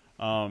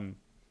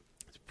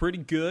 It's pretty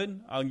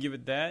good. I'll give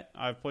it that.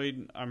 I've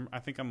played. I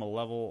think I'm a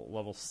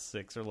level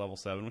 6 or level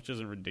 7, which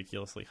isn't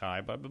ridiculously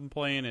high, but I've been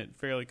playing it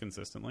fairly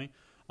consistently.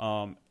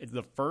 It's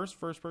the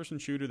first-person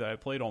shooter that I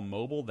played on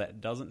mobile that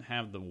doesn't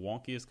have the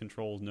wonkiest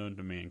controls known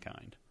to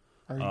mankind.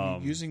 Are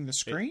you using the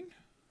screen?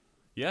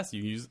 Yes,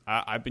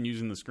 I've been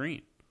using the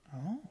screen.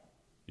 Oh.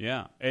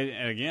 Yeah,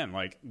 and again,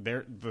 like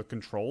the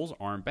controls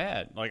aren't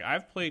bad. Like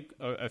I've played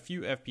a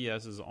few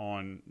FPSs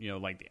on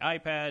like the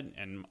iPad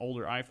and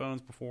older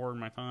iPhones before in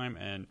my time,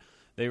 and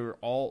they were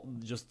all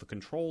just the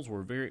controls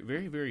were very,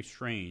 very, very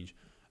strange.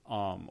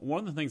 One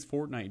of the things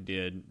Fortnite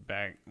did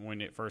back when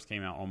it first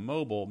came out on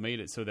mobile made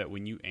it so that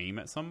when you aim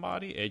at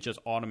somebody, it just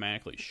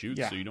automatically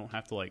shoots, so you don't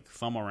have to like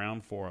thumb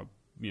around for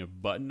a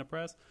button to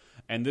press.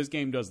 And this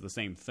game does the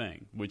same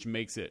thing, which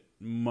makes it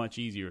much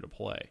easier to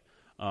play.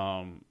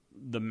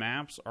 The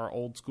maps are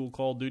old school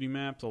Call of Duty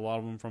maps, a lot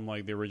of them from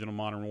like the original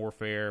Modern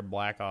Warfare,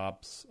 Black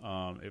Ops.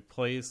 It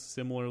plays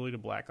similarly to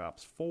Black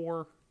Ops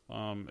 4,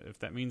 if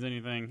that means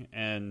anything,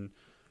 and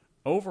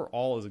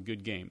overall is a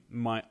good game.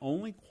 My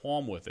only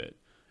qualm with it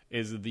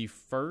is the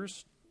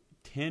first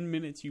 10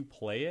 minutes you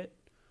play it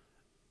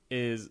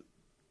is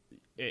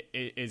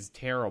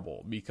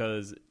terrible,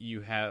 because you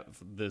have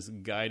this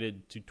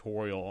guided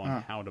tutorial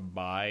on how to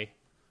buy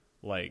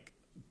like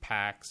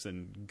packs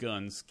and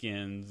gun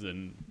skins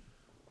and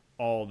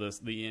all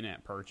the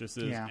in-app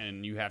purchases,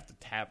 and you have to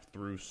tap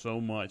through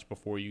so much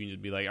before you can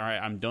just be like, all right,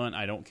 I'm done.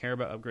 I don't care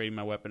about upgrading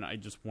my weapon. I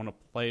just want to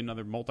play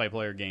another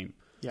multiplayer game.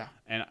 Yeah.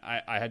 And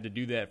I had to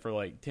do that for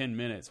like 10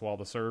 minutes while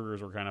the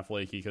servers were kind of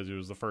flaky because it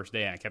was the first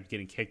day. I kept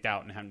getting kicked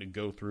out and having to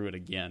go through it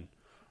again.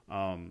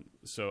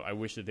 So I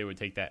wish that they would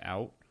take that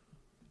out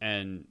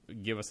and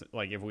give us,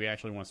 like, if we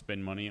actually want to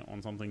spend money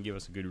on something, give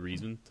us a good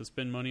reason to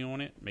spend money on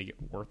it. Make it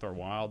worth our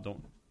while.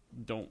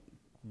 Don't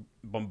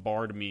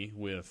bombard me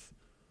with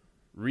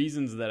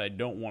reasons that I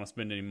don't want to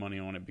spend any money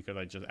on it, because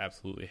I just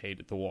absolutely hate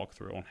it to walk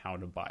through on how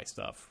to buy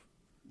stuff.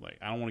 Like,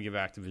 I don't want to give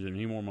Activision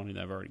any more money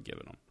than I've already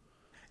given them.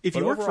 If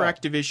you work for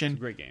Activision, it's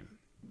a great game.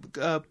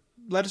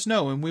 Let us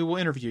know and we will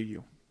interview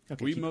you.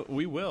 Okay,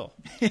 we will,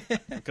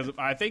 because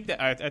I think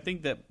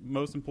that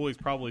most employees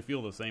probably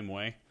feel the same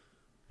way.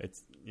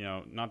 It's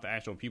not the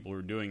actual people who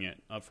are doing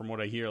it. From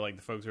what I hear, like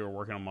the folks who are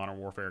working on Modern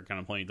Warfare are kind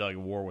of playing tug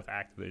of war with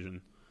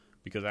Activision,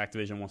 because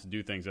Activision wants to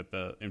do things that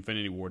the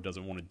Infinity Ward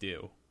doesn't want to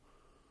do.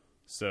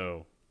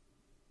 So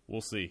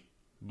we'll see.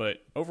 But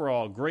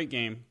overall, great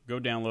game. Go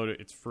download it.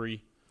 It's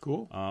free.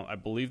 Cool. I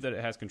believe that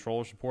it has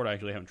controller support. I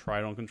actually haven't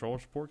tried on controller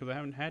support because I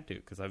haven't had to,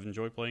 because I've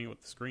enjoyed playing it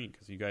with the screen,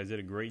 because you guys did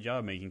a great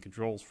job making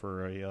controls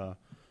for a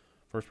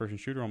first-person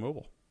shooter on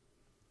mobile.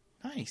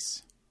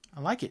 Nice. I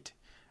like it.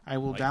 I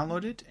will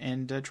download it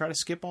and try to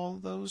skip all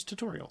those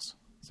tutorials.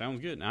 Sounds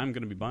good. I'm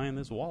going to be buying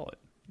this wallet.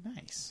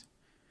 Nice.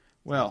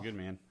 Well, sounds good,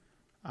 man.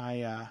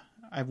 I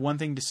have one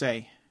thing to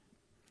say.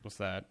 What's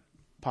that?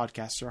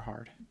 Podcasts are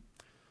hard.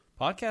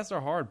 Podcasts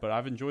are hard, but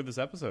I've enjoyed this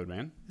episode,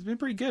 man. It's been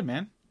pretty good,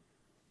 man.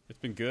 It's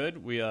been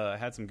good. We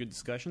had some good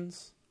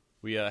discussions.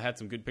 We had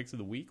some good picks of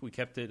the week. We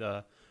kept it.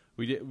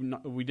 We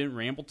didn't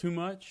ramble too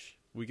much.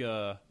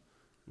 I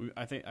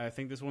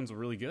think this one's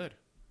really good.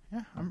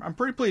 Yeah, I'm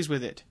pretty pleased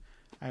with it.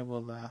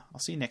 I'll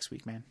see you next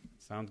week, man.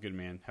 Sounds good,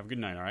 man. Have a good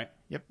night. All right.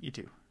 Yep. You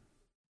too.